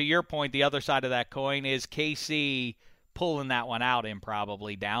 To your point, the other side of that coin is KC pulling that one out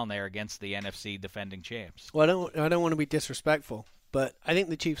improbably down there against the NFC defending champs. Well, I don't want to be disrespectful, but I think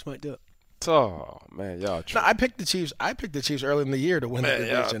the Chiefs might do it. Oh man, y'all tripping. No, I picked the Chiefs early in the year to win the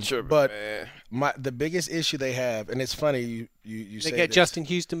division. Tripping, but man. The biggest issue they have, and it's funny you say they get this, Justin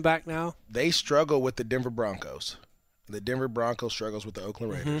Houston back now. They struggle with the Denver Broncos. The Denver Broncos struggles with the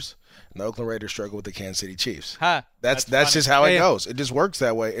Oakland Raiders, and the Oakland Raiders struggle with the Kansas City Chiefs. That's just how it goes. It just works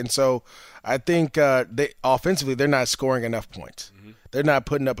that way. And so I think they offensively they're not scoring enough points. They're not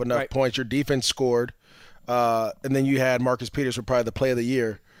putting up enough points. Your defense scored, and then you had Marcus Peters for probably the play of the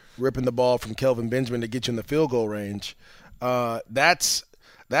year, ripping the ball from Kelvin Benjamin to get you in the field goal range. That's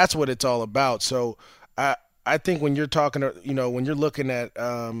what it's all about. So I think when you're talking, when you're looking at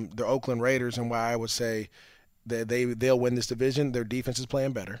the Oakland Raiders and why I would say that they'll win this division, their defense is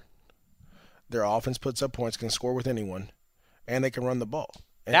playing better. Their offense puts up points, can score with anyone, and they can run the ball.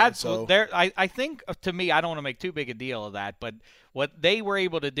 I think, to me, I don't want to make too big a deal of that, but what they were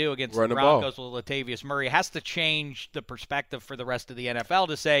able to do against the Broncos with Latavius Murray has to change the perspective for the rest of the NFL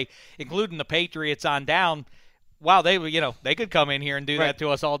to say, including the Patriots on down, wow, they could come in here and do that to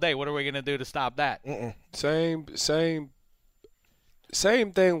us all day. What are we going to do to stop that? Same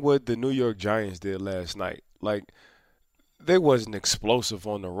thing what the New York Giants did last night. Like, they wasn't explosive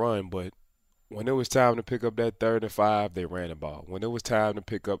on the run, but when it was time to pick up that 3rd and 5, they ran the ball. When it was time to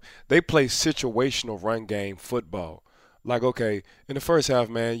pick up, they play situational run game football. Like, okay, in the first half,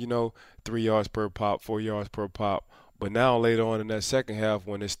 man, 3 yards per pop, 4 yards per pop. But now later on in that second half,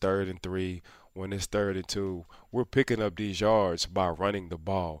 when it's 3rd and 3, when it's 3rd and 2, we're picking up these yards by running the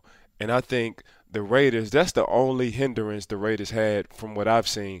ball. And I think the Raiders, that's the only hindrance the Raiders had from what I've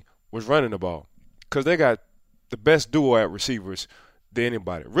seen was running the ball. Because they got the best duo at receivers than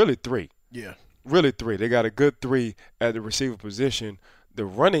anybody. Really 3. Yeah. Really 3. They got a good 3 at the receiver position. The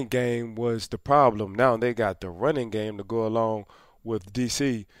running game was the problem. Now they got the running game to go along with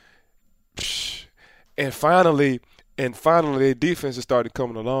DC. And finally their defense has started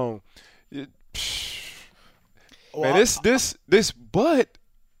coming along. Man,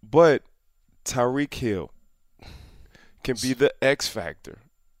 but Tyreek Hill can be the X factor.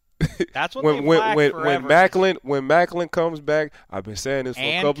 That's what when Macklin comes back, I've been saying this for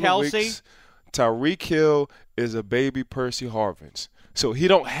a couple of weeks. Tyreek Hill is a baby Percy Harvins. So he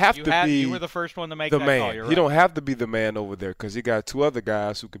don't have to be you were the first one to make the that man. call. You're He right. don't have to be the man over there because he got 2 other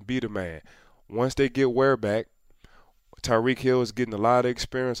guys who can be the man. Once they get Ware back, Tyreek Hill is getting a lot of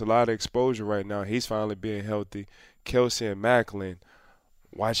experience, a lot of exposure right now. He's finally being healthy. Kelsey and Macklin,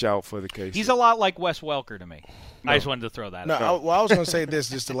 watch out for the case. He's a lot like Wes Welker to me. I just wanted to throw that out. I was going to say this,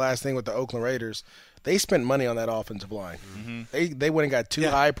 just the last thing with the Oakland Raiders. They spent money on that offensive line. They went and got 2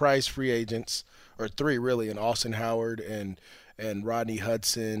 high-priced free agents, or 3 really, in Austin Howard and Rodney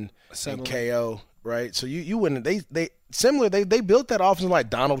Hudson and KO, right? So you wouldn't – they built that offense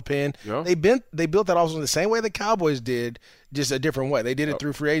like Donald Penn. Yeah. They built that offense the same way the Cowboys did, just a different way. They did it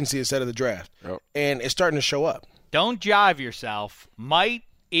through free agency instead of the draft. Yep. And it's starting to show up. Don't jive yourself. Might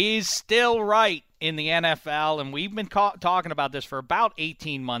is still right in the NFL, and we've been talking about this for about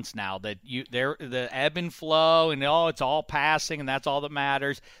 18 months now, that the ebb and flow, and it's all passing, and that's all that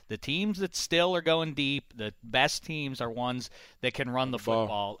matters. The teams that still are going deep, the best teams are ones that can run the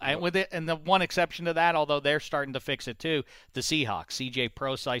football. And the one exception to that, although they're starting to fix it too, the Seahawks. C.J.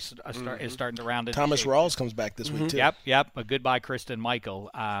 Prosise is starting to round it. Thomas Rawls comes back this week too. Yep. A goodbye, Kristen Michael,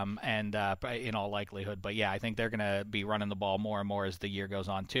 and in all likelihood. But yeah, I think they're going to be running the ball more and more as the year goes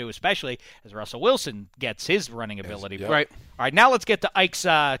on too, especially as Russell Wilson gets his running ability. Yep. Right. All right, now let's get to Ike's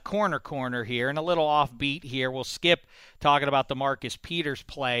corner here, and a little offbeat here. We'll skip talking about the Marcus Peters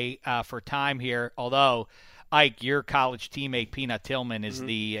play for time here, although Ike, your college teammate Peanut Tillman is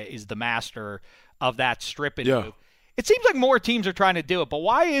the master of that stripping move. It seems like more teams are trying to do it, but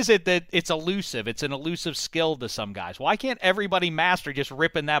why is it that it's elusive? It's an elusive skill to some guys. Why can't everybody master just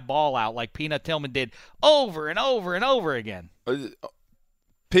ripping that ball out like Peanut Tillman did over and over and over again?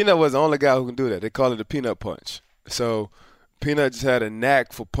 Peanut was the only guy who can do that. They call it the peanut punch. So Peanut just had a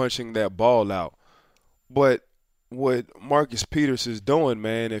knack for punching that ball out. But what Marcus Peters is doing,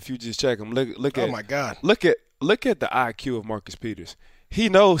 man, if you just check him, look at oh my God, look at the IQ of Marcus Peters. He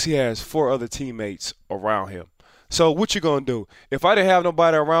knows he has 4 other teammates around him. So what you going to do? If I didn't have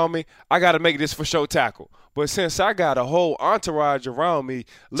nobody around me, I got to make this for show tackle. But since I got a whole entourage around me,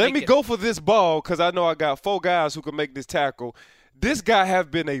 let me go for this ball because I know I got 4 guys who can make this tackle. This guy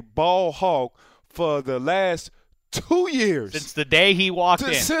have been a ball hawk for the last 2 years. Since the day he walked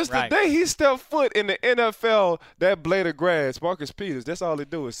in. Since the day he stepped foot in the NFL, that blade of grass, Marcus Peters, that's all he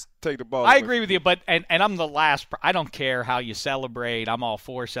do is take the ball. I agree with you, but and I'm the last. I don't care how you celebrate. I'm all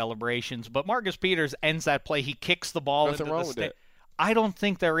for celebrations. But Marcus Peters ends that play. He kicks the ball Nothing into wrong the with that. I don't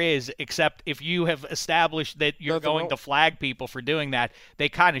think there is, except if you have established that you're going to flag people for doing that, they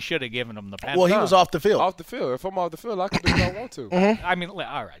kind of should have given him the penalty. Well, he was off the field. Off the field. If I'm off the field, I can do what I want to. I mean,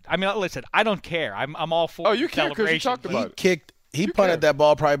 all right. I mean, listen, I don't care. I'm all for Oh, you care because you talked about it. He punted that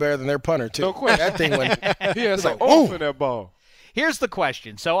ball probably better than their punter, too. No question. That thing went. He had some oomph in that ball. Here's the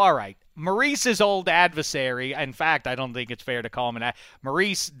question. So, all right, Maurice's old adversary, in fact, I don't think it's fair to call him an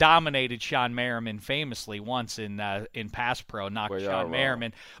Maurice dominated Sean Merriman famously once in Pass Pro, knocked Sean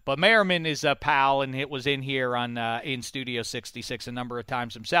Merriman. But Merriman is a pal, and it was in here on in Studio 66 a number of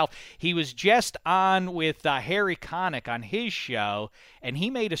times himself. He was just on with Harry Connick on his show, and he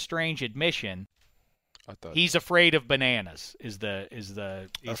made a strange admission. He's afraid of bananas. He has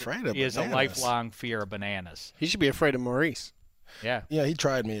a lifelong fear of bananas. He should be afraid of Maurice. Yeah. Yeah, he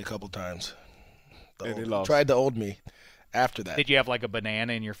tried me a couple times. He lost. Tried the old me after that. Did you have like a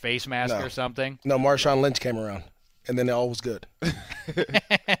banana in your face mask or something? No, Marshawn Lynch came around, and then it all was good.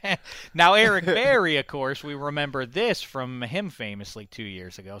 Now, Eric Berry, of course, we remember this from him famously 2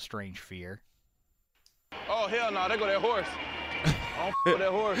 years ago, Strange Fear. Oh, hell no, they go that horse. I don't that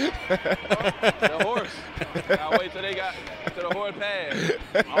horse. That horse. I'll wait till the horse pass.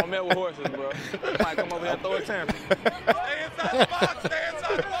 I don't mess with horses, bro. I might come over here and throw a tantrum. Stay inside the box. Stay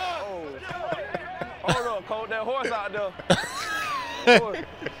inside the box. Oh. Hold up, Colt. That horse out there. Horse.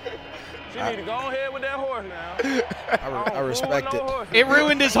 She need to go ahead with that horse now. I respect it. It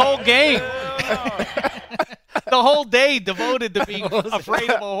ruined his whole game. The whole day devoted to being afraid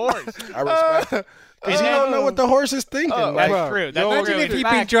of a horse. I respect it. Because you don't know what the horse is thinking. That's true. Imagine if he'd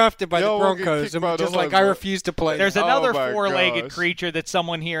been drafted by the Broncos and just like, I refuse to play. There's another four-legged creature that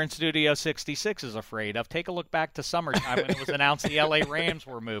someone here in Studio 66 is afraid of. Take a look back to summertime when it was announced the L.A. Rams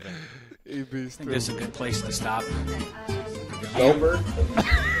were moving. I think this is a good place to stop. Nope.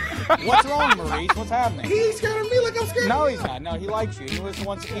 What's wrong, Maurice? What's happening? He's scared of me like I'm scared. No, he's not. No, he likes you. He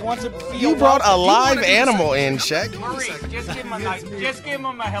wants to feel. You brought a live animal in, Shaq. Maurice, just give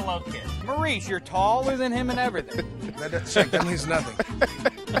him a hello kiss. Maurice, you're taller than him and everything. Shaq, that means nothing.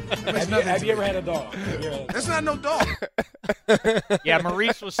 Have you ever had a dog? That's not no dog. Yeah,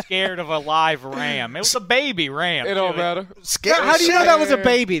 Maurice was scared of a live ram. It was a baby ram. It don't matter. How do you know that was a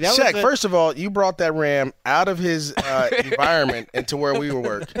baby? Shaq, first of all, you brought that ram out of his environment into where we were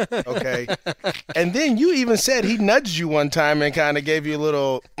working, okay? And then you even said he nudged you one time and kind of gave you a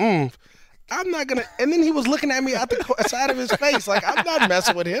little, I'm not going to. And then he was looking at me out the side of his face like, I'm not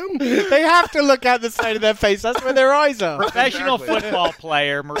messing with him. They have to look out the side of their face. That's where their eyes are. Professional football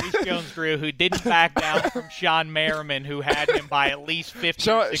player Maurice Jones-Drew, who didn't back down from Sean Merriman, who had him by at least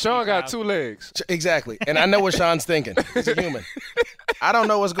 50. Sean got 2 legs. Exactly. And I know what Sean's thinking. He's a human. I don't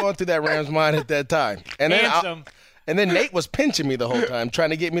know what's going through that Ram's mind at that time. And then Nate was pinching me the whole time,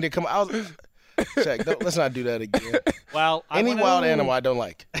 trying to get me to come out. Shaq, let's not do that again. Well, any wild animal I don't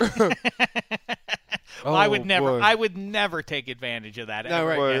like. Well, I would never take advantage of that. No, ever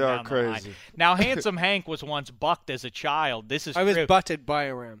right. again Y'all down the crazy. line. Now, Handsome Hank was once bucked as a child. I was butted by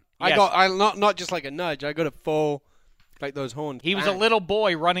a ram. Yes. I got not just like a nudge. I got a full, like those horns. He was a little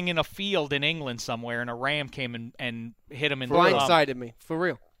boy running in a field in England somewhere, and a ram came and hit him in the blindsided me for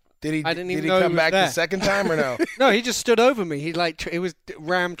real. Did he know come he back was there. the second time or no? No, he just stood over me. It was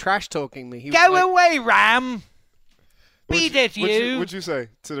Ram trash talking me. Go away, Ram. Beat it, you. What'd you say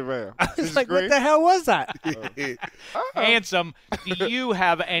to the Ram? I was like, what the hell was that? Handsome, do you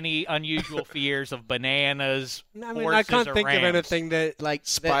have any unusual fears of bananas, horses, I can't think rams? of anything that's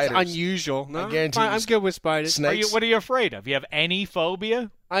Spiders. unusual. No, I guarantee I'm good with spiders. Snakes. What are you afraid of? You have any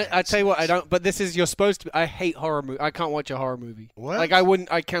phobia? I tell you what, I don't. But this is, you're supposed to. I hate horror movies. I can't watch a horror movie. What? Like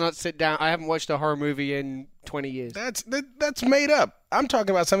I cannot sit down. I haven't watched a horror movie in 20 years. That's made up. I'm talking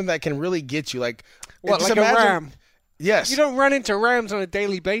about something that can really get you. Like what? Like a ram? Yes. You don't run into rams on a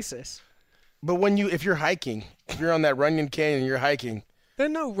daily basis. But if you're hiking, if you're on that Runyon Canyon and you're hiking. There are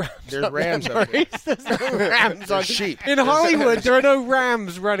no rams. There's rams up there. There's no rams on sheep. In Hollywood, there are no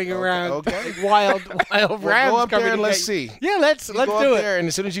rams running around. Okay. Wild rams. Go up coming there and to let's get see. Yeah, let's go do up it. There, and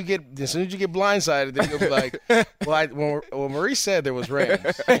as soon as you get blindsided, then you'll be like, well, Maurice said there was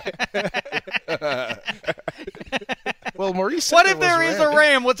rams. Well, Maurice said what if there was is rams. a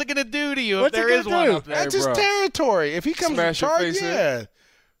ram? What's it going to do to you if there is one up there? That's his territory. If he comes to charge, yeah.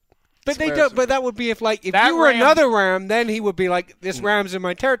 But they don't. But that would be if you were ram, another ram, then he would be like, "This ram's in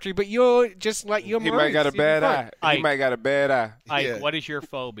my territory." But you're just like you're. He might got a bad eye. He might got a bad eye. Ike, what is your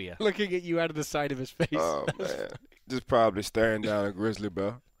phobia? Looking at you out of the side of his face. Oh man, just probably staring down a grizzly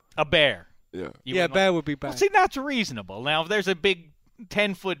bear. A bear. Yeah. Bear would be bad. Well, see, that's reasonable. Now, if there's a big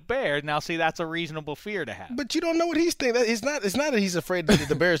 10-foot bear, now see, that's a reasonable fear to have. But you don't know what he's thinking. It's not that he's afraid that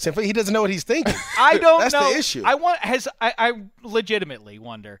the bear is 10 feet. He doesn't know what he's thinking. I don't That's know. the issue. I legitimately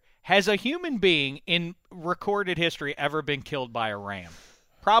wonder, has a human being in recorded history ever been killed by a ram?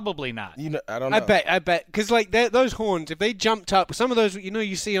 Probably not. I don't know. I bet. Because, those horns, if they jumped up, some of those,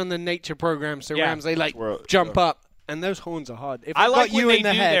 you see on the nature programs, the rams, they, jump up. And those horns are hard. If I like when they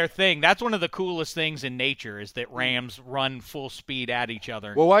do their thing. That's one of the coolest things in nature is that rams run full speed at each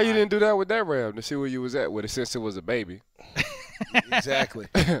other. Well, why you didn't do that with that ram to see where you was at with it since it was a baby? Exactly.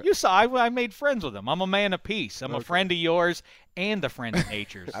 You saw I made friends with him. I'm a man of peace. I'm a friend of yours and a friend of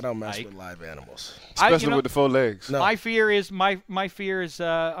nature's. I don't mess with live animals. Especially with the 4 legs. No. My fear is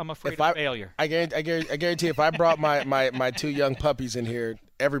I'm afraid of failure. I guarantee if I brought my 2 young puppies in here,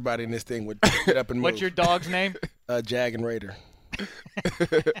 everybody in this thing would get up and move. What's your dog's name? Jag and Raider.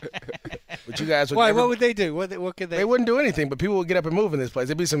 But you guys would Why? What would they do? What could they? They wouldn't do anything, but people would get up and move in this place.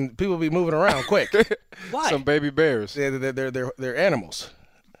 There'd be some people be moving around quick. Why? Some baby bears. They're animals.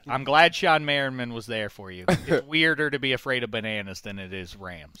 I'm glad Sean Merriman was there for you. It's weirder to be afraid of bananas than it is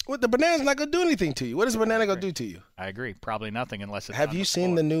rams. Well, the banana's not going to do anything to you. What is a banana going to do to you? I agree. Probably nothing unless it's Have you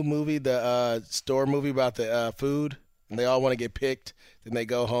seen the new movie, the store movie about the food? And they all want to get picked. Then they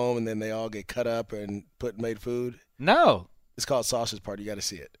go home, and then they all get cut up and made food. No. It's called Sausage Party. You got to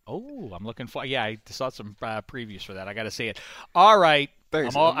see it. Oh, I'm looking for. Yeah, I saw some previews for that. I got to see it. All right.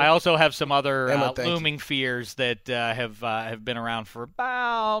 Thanks, I also have some other Emma, looming fears that have been around for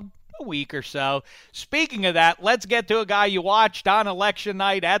about a week or so. Speaking of that, let's get to a guy you watched on election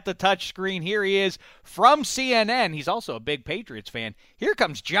night at the touchscreen. Here he is from CNN. He's also a big Patriots fan. Here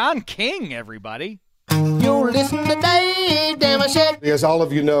comes John King, everybody. You listen to Dave Damashek. As all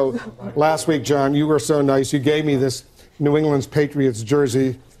of you know, last week, John, you were so nice. You gave me this New England's Patriots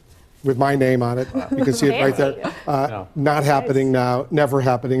jersey with my name on it. You can see it right there. Not happening now. Never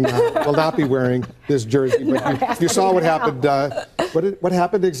happening now. Will not be wearing this jersey. But you saw what happened. What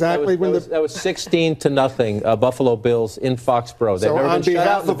happened exactly? That was 16-0. Buffalo Bills in Foxborough. So on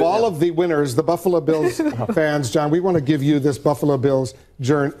behalf of all of the winners, the Buffalo Bills fans, John, we want to give you this Buffalo Bills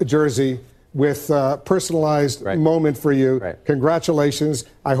jersey with a personalized moment for you. Right. Congratulations.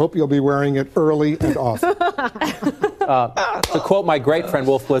 I hope you'll be wearing it early and often. To quote my great friend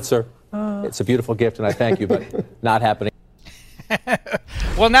Wolf Blitzer, it's a beautiful gift, and I thank you, but not happening.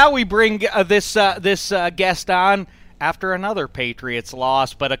 Well, now we bring this guest on after another Patriots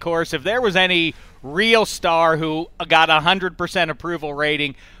loss. But, of course, if there was any real star who got 100% approval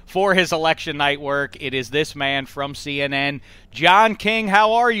rating for his election night work, it is this man from CNN. John King,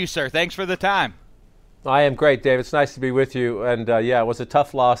 how are you, sir? Thanks for the time. I am great, Dave. It's nice to be with you. And, it was a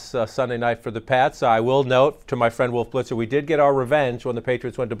tough loss Sunday night for the Pats. I will note to my friend Wolf Blitzer, we did get our revenge when the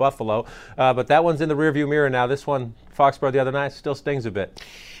Patriots went to Buffalo. But that one's in the rearview mirror now. This one, Foxborough the other night, still stings a bit.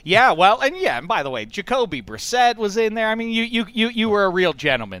 Yeah, well, and by the way, Jacoby Brissett was in there. I mean, you were a real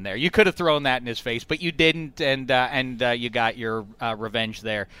gentleman there. You could have thrown that in his face, but you didn't, and you got your revenge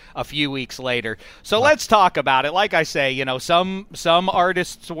there a few weeks later. So let's talk about it. Like I say, some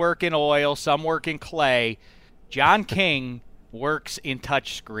artists work in oil, some work in clay. John King works in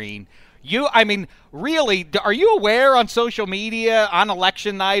touchscreen. Really, are you aware on social media, on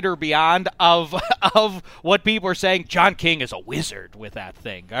election night or beyond, of what people are saying? John King is a wizard with that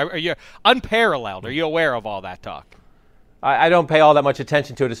thing. Are you unparalleled? Are you aware of all that talk? I don't pay all that much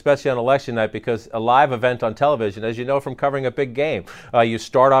attention to it, especially on election night, because a live event on television, as you know from covering a big game, you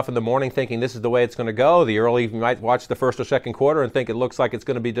start off in the morning thinking this is the way it's going to go. You might watch the first or second quarter and think it looks like it's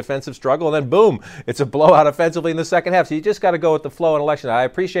going to be defensive struggle, and then boom, it's a blowout offensively in the second half. So you just got to go with the flow in election night. I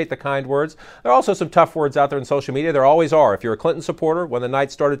appreciate the kind words. There are also some tough words out there in social media. There always are. If you're a Clinton supporter, when the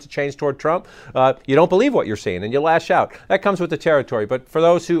night started to change toward Trump, you don't believe what you're seeing and you lash out. That comes with the territory. But for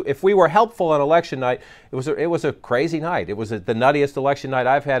those who, if we were helpful on election night, it was a crazy night. It was the nuttiest election night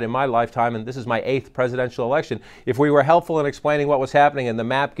I've had in my lifetime, and this is my 8th presidential election. If we were helpful in explaining what was happening, and the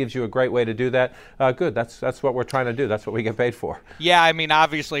map gives you a great way to do that, good. That's what we're trying to do. That's what we get paid for. Yeah, I mean,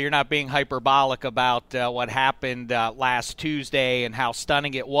 obviously you're not being hyperbolic about what happened last Tuesday and how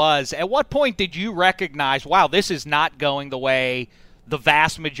stunning it was. At what point did you recognize, wow, this is not going the way the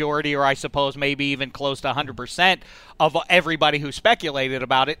vast majority, or I suppose maybe even close to 100% of everybody who speculated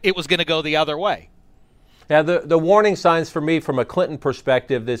about it, it was going to go the other way? Now, the warning signs for me from a Clinton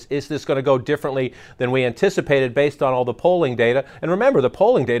perspective, is this going to go differently than we anticipated based on all the polling data? And remember, the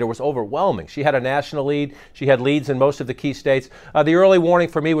polling data was overwhelming. She had a national lead. She had leads in most of the key states. The early warning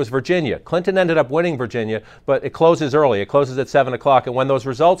for me was Virginia. Clinton ended up winning Virginia, but it closes early. It closes at 7 o'clock. And when those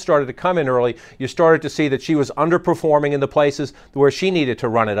results started to come in early, you started to see that she was underperforming in the places where she needed to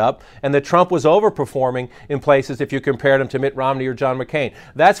run it up, and that Trump was overperforming in places if you compared him to Mitt Romney or John McCain.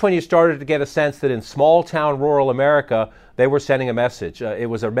 That's when you started to get a sense that in small-town rural America, they were sending a message. It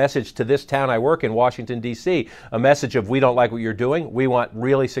was a message to this town I work in, Washington, D.C., a message of, we don't like what you're doing, we want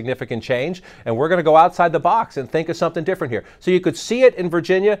really significant change, and we're going to go outside the box and think of something different here. So you could see it in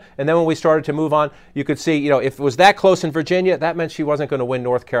Virginia, and then when we started to move on, you could see, if it was that close in Virginia, that meant she wasn't going to win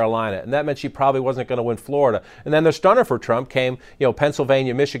North Carolina, and that meant she probably wasn't going to win Florida. And then the stunner for Trump came,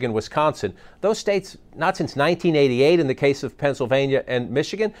 Pennsylvania, Michigan, Wisconsin. Those states, not since 1988 in the case of Pennsylvania and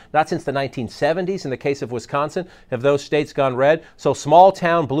Michigan, not since the 1970s in the case of Wisconsin, have those states gone red. So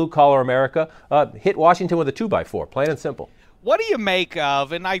small-town, blue-collar America hit Washington with a 2x4, plain and simple. What do you make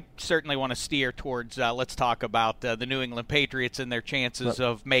of, and I certainly want to steer towards, let's talk about the New England Patriots and their chances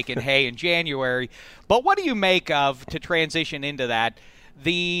of making hay in January, but what do you make of, to transition into that,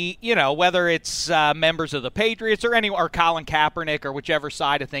 whether it's members of the Patriots or Colin Kaepernick or whichever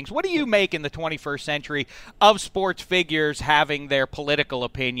side of things, what do you make in the 21st century of sports figures having their political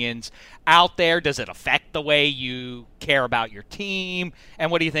opinions out there? Does it affect the way you care about your team?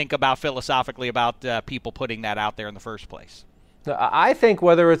 And what do you think about philosophically about people putting that out there in the first place? I think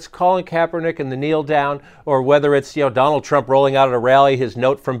whether it's Colin Kaepernick and the kneel down, or whether it's Donald Trump rolling out at a rally his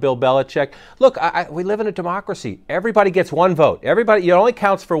note from Bill Belichick. Look, we live in a democracy. Everybody gets one vote. Everybody, it only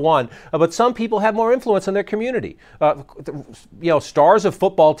counts for one. But some people have more influence in their community. Stars of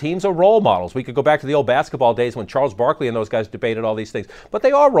football teams are role models. We could go back to the old basketball days when Charles Barkley and those guys debated all these things. But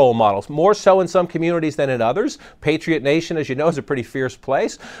they are role models, more so in some communities than in others. Patriot Nation, as you know, is a pretty fierce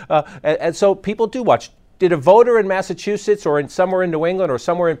place, and so people do watch. Did a voter in Massachusetts or somewhere in New England or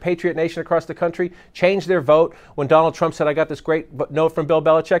somewhere in Patriot Nation across the country change their vote when Donald Trump said, I got this great note from Bill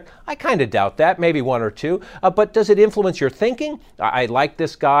Belichick? I kind of doubt that, maybe one or two. But does it influence your thinking? I like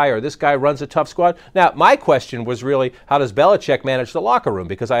this guy, or this guy runs a tough squad. Now, my question was really, how does Belichick manage the locker room?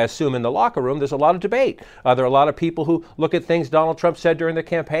 Because I assume in the locker room there's a lot of debate. There are a lot of people who look at things Donald Trump said during the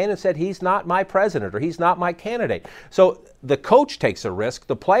campaign and said, he's not my president, or he's not my candidate. So the coach takes a risk,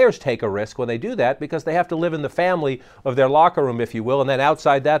 the players take a risk when they do that, because they have to live in the family of their locker room, if you will, and then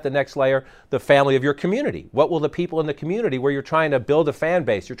outside that, the next layer, the family of your community. What will the people in the community where you're trying to build a fan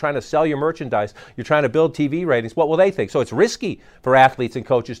base, you're trying to sell your merchandise, you're trying to build TV ratings, what will they think? So it's risky for athletes and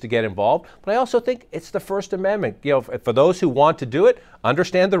coaches to get involved, but I also think it's the First Amendment. For those who want to do it,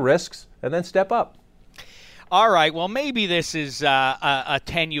 understand the risks and then step up. All right, well, maybe this is a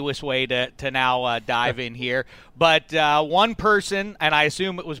tenuous way to now dive in here. But one person, and I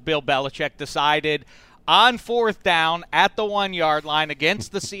assume it was Bill Belichick, decided on 4th down at the 1-yard line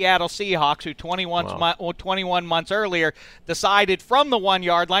against the Seattle Seahawks, who 21 months earlier decided from the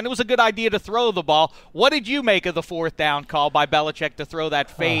 1-yard line it was a good idea to throw the ball. What did you make of the 4th down call by Belichick to throw that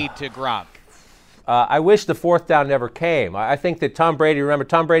fade to Gronk? I wish the 4th down never came. I think that Tom Brady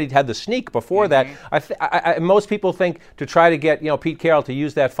had the sneak before that. Most people think to try to get Pete Carroll to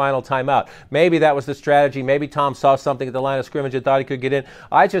use that final timeout. Maybe that was the strategy. Maybe Tom saw something at the line of scrimmage and thought he could get in.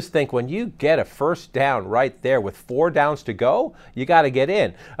 I just think when you get a first down right there with 4 downs to go, you got to get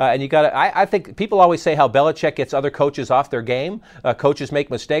in. And you got to. I think people always say how Belichick gets other coaches off their game. Coaches make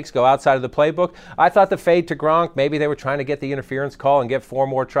mistakes, go outside of the playbook. I thought the fade to Gronk, maybe they were trying to get the interference call and get 4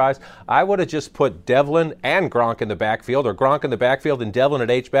 more tries. I would have just put put Devlin and Gronk in the backfield, or Gronk in the backfield and Devlin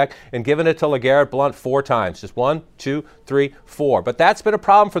at H-back, and given it to LeGarrette Blount 4 times. Just 1, 2, 3, 4. But that's been a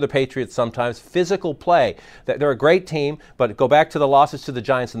problem for the Patriots sometimes, physical play. They're a great team, but go back to the losses to the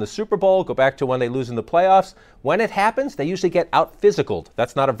Giants in the Super Bowl, go back to when they lose in the playoffs. When it happens, they usually get out-physicaled.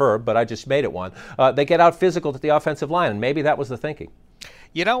 That's not a verb, but I just made it one. They get out-physicaled at the offensive line, and maybe that was the thinking.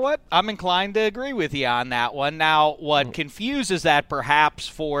 You know what? I'm inclined to agree with you on that one. Now, what confuses that perhaps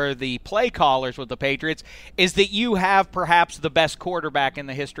for the play callers with the Patriots is that you have perhaps the best quarterback in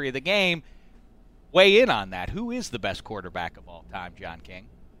the history of the game. Weigh in on that. Who is the best quarterback of all time, John King?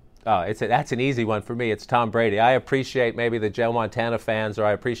 That's an easy one for me. It's Tom Brady. I appreciate maybe the Joe Montana fans, or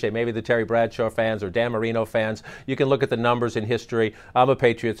I appreciate maybe the Terry Bradshaw fans or Dan Marino fans. You can look at the numbers in history. I'm a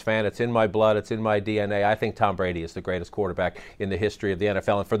Patriots fan. It's in my blood. It's in my DNA. I think Tom Brady is the greatest quarterback in the history of the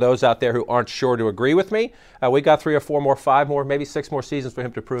NFL. And for those out there who aren't sure to agree with me, we got 3 or 4 more, 5 more, maybe 6 more seasons for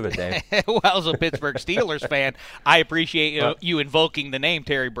him to prove it, Dave. Well, as a Pittsburgh Steelers fan, I appreciate you invoking the name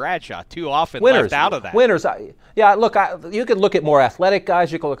Terry Bradshaw. Too often left out of that. Winners. You can look at more athletic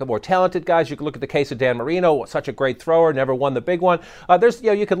guys. You can look at more talented guys. You can look at the case of Dan Marino, such a great thrower, never won the big one.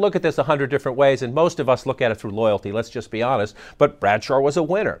 You can look at this 100 different ways, and most of us look at it through loyalty. Let's just be honest. But Bradshaw was a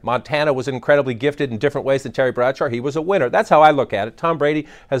winner. Montana was incredibly gifted in different ways than Terry Bradshaw. He was a winner. That's how I look at it. Tom Brady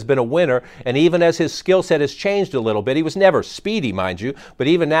has been a winner, and even as his skill set has changed a little bit, he was never speedy, mind you, but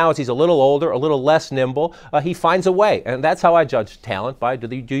even now as he's a little older, a little less nimble, he finds a way, and that's how I judge talent. By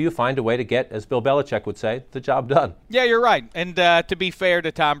do you find a way to get, as Bill Belichick would say, the job done. Yeah, you're right. And to be fair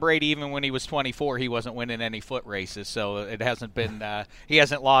to Tom Brady, even when he was 24, he wasn't winning any foot races, so it hasn't been he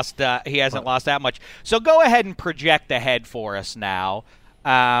hasn't lost that much. So go ahead and project ahead for us now.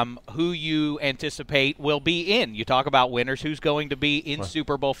 Who you anticipate will be in. You talk about winners. Who's going to be in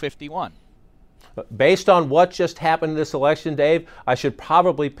Super Bowl 51? Based on what just happened in this election, Dave, I should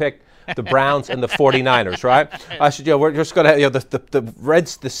probably pick the Browns and the 49ers, right? We're just going to,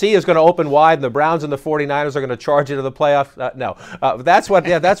 the sea is going to open wide, and the Browns and the 49ers are going to charge into the playoff. That's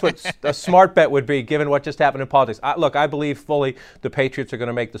what a smart bet would be, given what just happened in politics. I believe fully the Patriots are going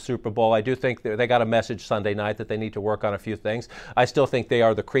to make the Super Bowl. I do think they got a message Sunday night that they need to work on a few things. I still think they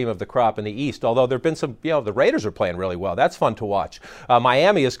are the cream of the crop in the East, although there have been some, the Raiders are playing really well. That's fun to watch.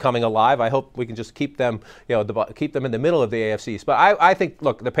 Miami is coming alive. I hope we can just keep them, keep them in the middle of the AFC East. But I think,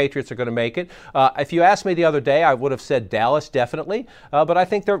 look, the Patriots are going to make it. If you asked me the other day, I would have said Dallas definitely. But I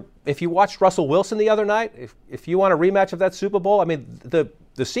think if you watched Russell Wilson the other night, if you want a rematch of that Super Bowl, I mean, the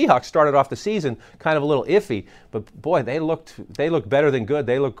Seahawks started off the season kind of a little iffy, but boy, they looked better than good.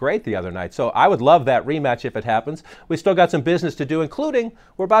 They looked great the other night. So I would love that rematch if it happens. We still got some business to do, including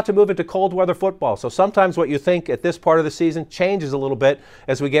we're about to move into cold weather football. So sometimes what you think at this part of the season changes a little bit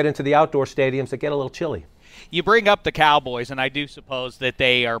as we get into the outdoor stadiums that get a little chilly. You bring up the Cowboys, and I do suppose that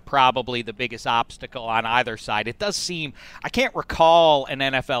they are probably the biggest obstacle on either side. It does seem, I can't recall an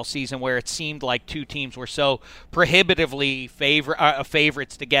NFL season where it seemed like two teams were so prohibitively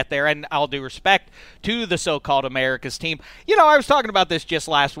favorites to get there, and all due respect to the so-called America's team. I was talking about this just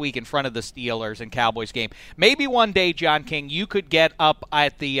last week in front of the Steelers and Cowboys game. Maybe one day, John King, you could get up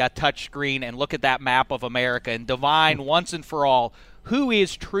at the touch screen and look at that map of America and divine once and for all who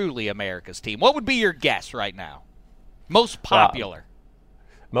is truly America's team. What would be your guess right now? Most popular.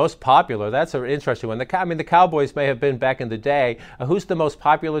 Most popular. That's an interesting one. The Cowboys may have been back in the day. Who's the most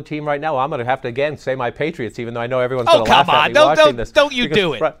popular team right now? I'm going to have to again say my Patriots, even though I know everyone's going to laugh at me watching this. Don't you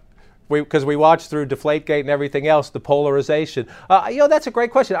do it. Because we watched through Deflategate and everything else, the polarization. That's a great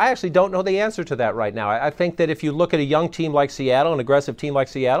question. I actually don't know the answer to that right now. I think that if you look at a young team like Seattle, an aggressive team like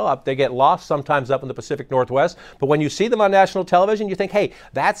Seattle, they get lost sometimes up in the Pacific Northwest. But when you see them on national television, you think, hey,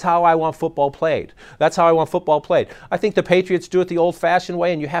 that's how I want football played. That's how I want football played. I think the Patriots do it the old-fashioned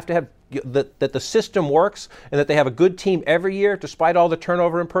way, and you have to have that the system works and that they have a good team every year despite all the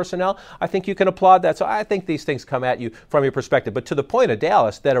turnover in personnel. I think you can applaud that. So I think these things come at you from your perspective. But to the point of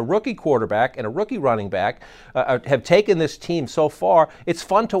Dallas, that a rookie quarterback and a rookie running back have taken this team so far, it's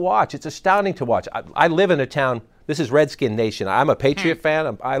fun to watch. It's astounding to watch. I live in a town. This is Redskin Nation. I'm a Patriot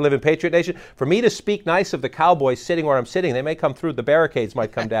fan. I live in Patriot Nation. For me to speak nice of the Cowboys sitting where I'm sitting, they may come through, the barricades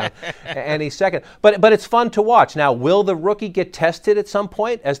might come down any second. But it's fun to watch. Now, will the rookie get tested at some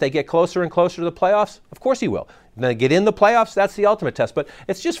point as they get closer and closer to the playoffs? Of course he will. And then get in the playoffs, that's the ultimate test. But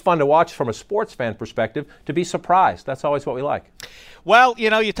it's just fun to watch from a sports fan perspective, to be surprised. That's always what we like. Well,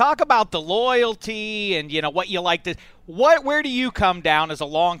 you talk about the loyalty and, what you like to – where do you come down as a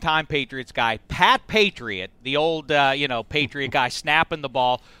longtime Patriots guy? Pat Patriot, the old, Patriot guy snapping the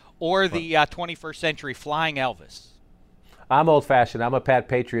ball, or the 21st century Flying Elvis? I'm old-fashioned. I'm a Pat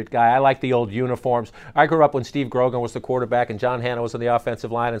Patriot guy. I like the old uniforms. I grew up when Steve Grogan was the quarterback and John Hanna was on the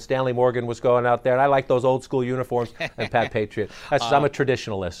offensive line and Stanley Morgan was going out there. And I like those old-school uniforms and Pat Patriot. I'm a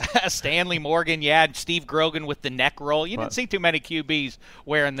traditionalist. Stanley Morgan, yeah, and Steve Grogan with the neck roll. You didn't see too many QBs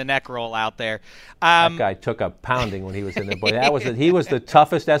wearing the neck roll out there. That guy took a pounding when he was in there. Boy, he was the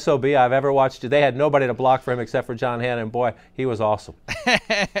toughest SOB I've ever watched. They had nobody to block for him except for John Hanna, and boy, he was awesome.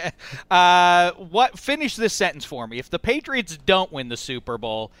 Finish this sentence for me. If the Patriots don't win the Super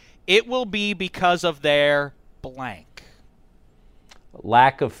Bowl, it will be because of their blank.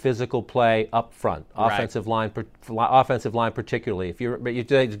 Lack of physical play up front, Right. offensive line particularly.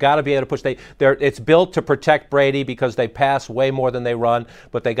 You've got to be able to push. It's built to protect Brady because they pass way more than they run,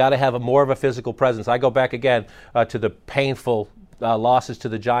 but they got to have more of a physical presence. I go back again to the painful losses to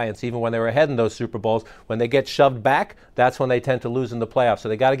the Giants, even when they were ahead in those Super Bowls. When they get shoved back, that's when they tend to lose in the playoffs. So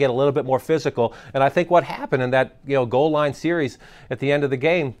they got to get a little bit more physical. And I think what happened in that goal line series at the end of the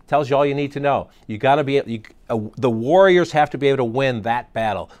game tells you all you need to know. You got to be the Warriors have to be able to win that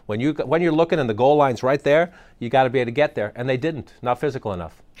battle. When you're looking and the goal line's right there, you got to be able to get there, and they didn't. Not physical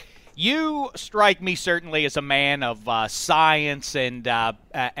enough. You strike me certainly as a man of science and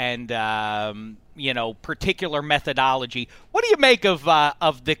particular methodology. What do you make of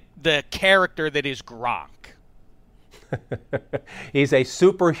the character that is Gronk? He's a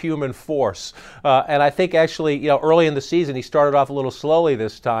superhuman force. And I think actually, early in the season, he started off a little slowly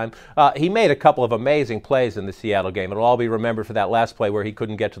this time. He made a couple of amazing plays in the Seattle game. It'll all be remembered for that last play where he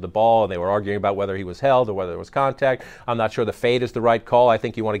couldn't get to the ball, and they were arguing about whether he was held or whether there was contact. I'm not sure the fade is the right call. I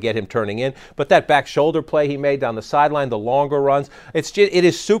think you want to get him turning in. But that back shoulder play he made down the sideline, the longer runs, it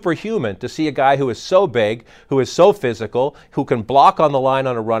is superhuman to see a guy who is so big, who is so physical, who can block on the line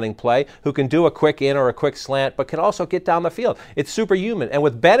on a running play, who can do a quick in or a quick slant, but can also get down the field. It's superhuman. And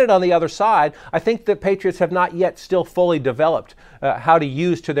with Bennett on the other side, I think the Patriots have not yet still fully developed how to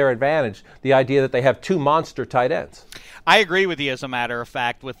use to their advantage the idea that they have two monster tight ends. I agree with you, as a matter of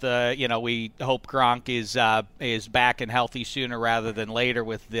fact. With we hope Gronk is back and healthy sooner rather than later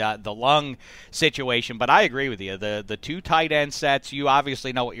with the lung situation. But I agree with you. The two tight end sets, you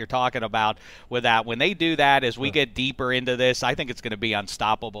obviously know what you're talking about with that. When they do that, as we get deeper into this, I think it's going to be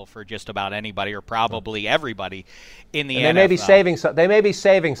unstoppable for just about anybody, or probably everybody in the NFL. They may be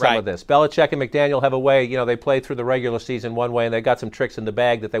saving some of this. Belichick and McDaniel have a way. They play through the regular season one way, and they got some tricks in the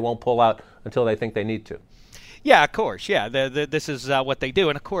bag that they won't pull out until they think they need to. Yeah, of course. Yeah, this is what they do.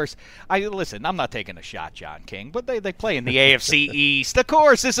 And, of course, I'm not taking a shot, John King, but they play in the AFC East. Of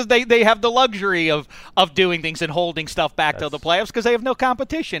course, they have the luxury of doing things and holding stuff back to the playoffs because they have no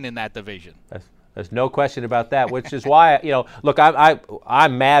competition in that division. There's no question about that, which is why, look,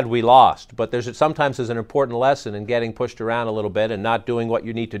 I'm mad we lost, but sometimes there's an important lesson in getting pushed around a little bit and not doing what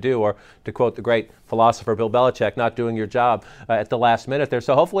you need to do, or to quote the great philosopher Bill Belichick, not doing your job at the last minute there.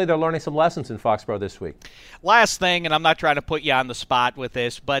 So hopefully they're learning some lessons in Foxborough this week. Last thing, and I'm not trying to put you on the spot with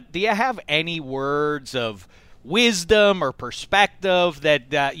this, but do you have any words of wisdom or perspective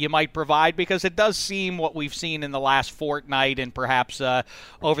that you might provide? Because it does seem what we've seen in the last fortnight and perhaps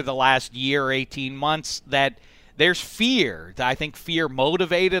over the last year or 18 months that there's fear. I think fear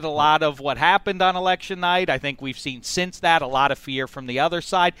motivated a lot of what happened on election night. I think we've seen since that a lot of fear from the other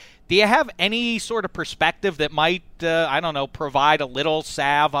side. Do you have any sort of perspective that might, provide a little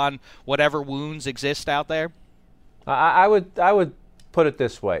salve on whatever wounds exist out there? I would put it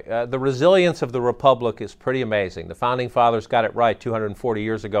this way. The resilience of the Republic is pretty amazing. The Founding Fathers got it right 240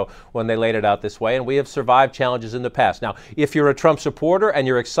 years ago when they laid it out this way, and we have survived challenges in the past. Now, if you're a Trump supporter and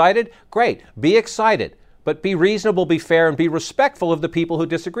you're excited, great. Be excited. But be reasonable, be fair, and be respectful of the people who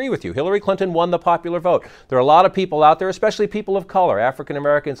disagree with you. Hillary Clinton won the popular vote. There are a lot of people out there, especially people of color, African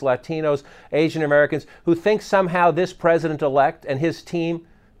Americans, Latinos, Asian Americans, who think somehow this president-elect and his team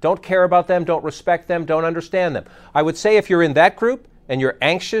don't care about them, don't respect them, don't understand them. I would say if you're in that group and you're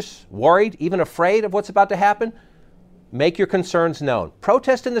anxious, worried, even afraid of what's about to happen, make your concerns known.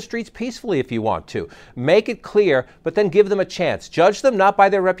 Protest in the streets peacefully if you want to. Make it clear, but then give them a chance. Judge them not by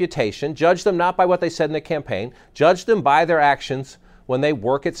their reputation. Judge them not by what they said in the campaign. Judge them by their actions when they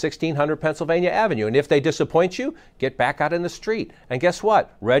work at 1600 Pennsylvania Avenue. And if they disappoint you, get back out in the street. And guess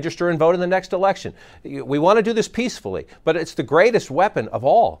what? Register and vote in the next election. We want to do this peacefully, but it's the greatest weapon of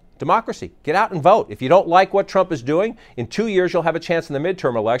all. Democracy. Get out and vote. If you don't like what Trump is doing, in 2 years you'll have a chance in the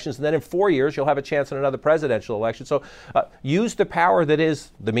midterm elections, and then in 4 years you'll have a chance in another presidential election. So use the power that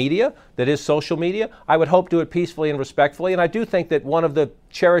is the media, that is social media. I would hope do it peacefully and respectfully, and I do think that one of the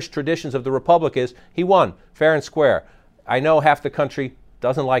cherished traditions of the Republic is he won, fair and square. I know half the country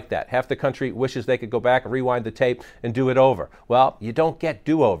doesn't like that. Half the country wishes they could go back and rewind the tape and do it over. Well, you don't get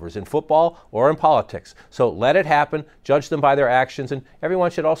do-overs in football or in politics. So let it happen, judge them by their actions, and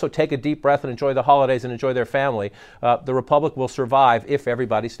everyone should also take a deep breath and enjoy the holidays and enjoy their family. The Republic will survive if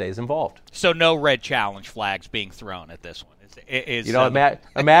everybody stays involved. So no red challenge flags being thrown at this one.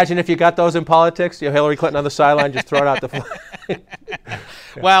 Imagine if you got those in politics. Hillary Clinton on the sideline just throwing out the flag.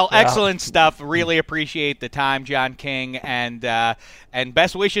 Well, excellent stuff. Really appreciate the time, John King, and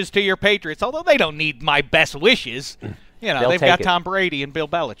best wishes to your Patriots. Although they don't need my best wishes. They've got Tom Brady and Bill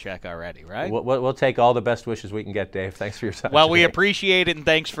Belichick already, right? We'll take all the best wishes we can get, Dave. Thanks for your time. Well, we appreciate it, and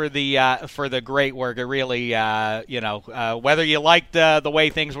thanks for the great work. It really, whether you liked the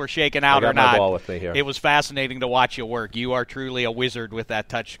way things were shaken out or not, ball with me here. It was fascinating to watch you work. You are truly a wizard with that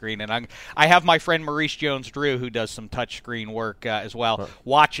touchscreen, and I have my friend Maurice Jones-Drew, who does some touchscreen work as well,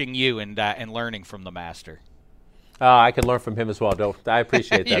 watching you and learning from the master. I can learn from him as well. I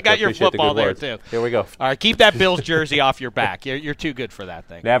appreciate that. You got your football there, too. Here we go. All right, keep that Bills jersey off your back. You're too good for that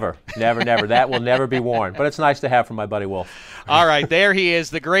thing. Never. That will never be worn. But it's nice to have from my buddy Wolf. All right, there he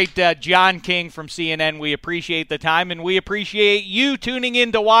is, the great John King from CNN. We appreciate the time, and we appreciate you tuning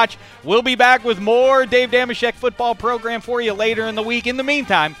in to watch. We'll be back with more Dave Dameshek football program for you later in the week. In the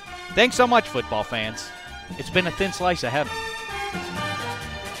meantime, thanks so much, football fans. It's been a thin slice of heaven.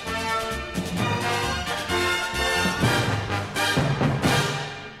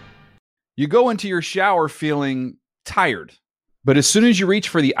 You go into your shower feeling tired, but as soon as you reach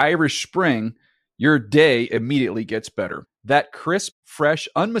for the Irish Spring, your day immediately gets better. That crisp, fresh,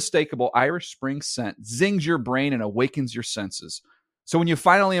 unmistakable Irish Spring scent zings your brain and awakens your senses. So when you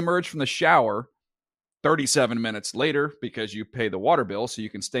finally emerge from the shower 37 minutes later, because you pay the water bill so you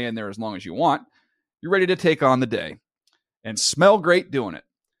can stay in there as long as you want, you're ready to take on the day and smell great doing it.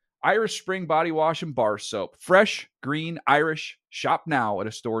 Irish Spring Body Wash and Bar Soap. Fresh, green, Irish. Shop now at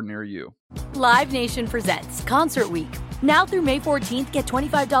a store near you. Live Nation presents Concert Week. Now through May 14th, get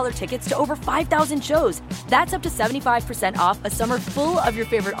 $25 tickets to over 5,000 shows. That's up to 75% off a summer full of your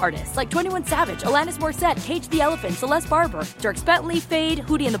favorite artists like 21 Savage, Alanis Morissette, Cage the Elephant, Celeste Barber, Dierks Bentley, Fade,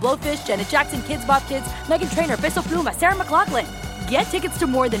 Hootie and the Blowfish, Janet Jackson, Kids Bop Kids, Meghan Trainor, Peso Pluma, Sarah McLachlan. Get tickets to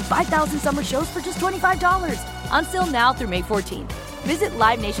more than 5,000 summer shows for just $25. Until now through May 14th. Visit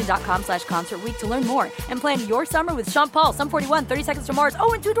LiveNation.com/Concert Week to learn more and plan your summer with Sean Paul, Sum 41, 30 Seconds to Mars,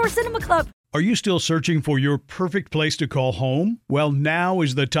 and Two Door Cinema Club. Are you still searching for your perfect place to call home? Well, now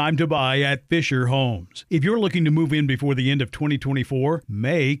is the time to buy at Fisher Homes. If you're looking to move in before the end of 2024,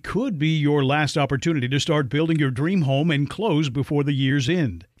 May could be your last opportunity to start building your dream home and close before the year's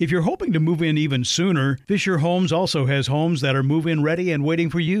end. If you're hoping to move in even sooner, Fisher Homes also has homes that are move-in ready and waiting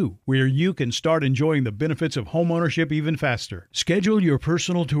for you, where you can start enjoying the benefits of homeownership even faster. Schedule your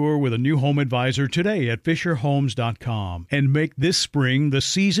personal tour with a new home advisor today at FisherHomes.com and make this spring the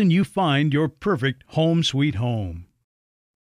season you find your perfect home sweet home.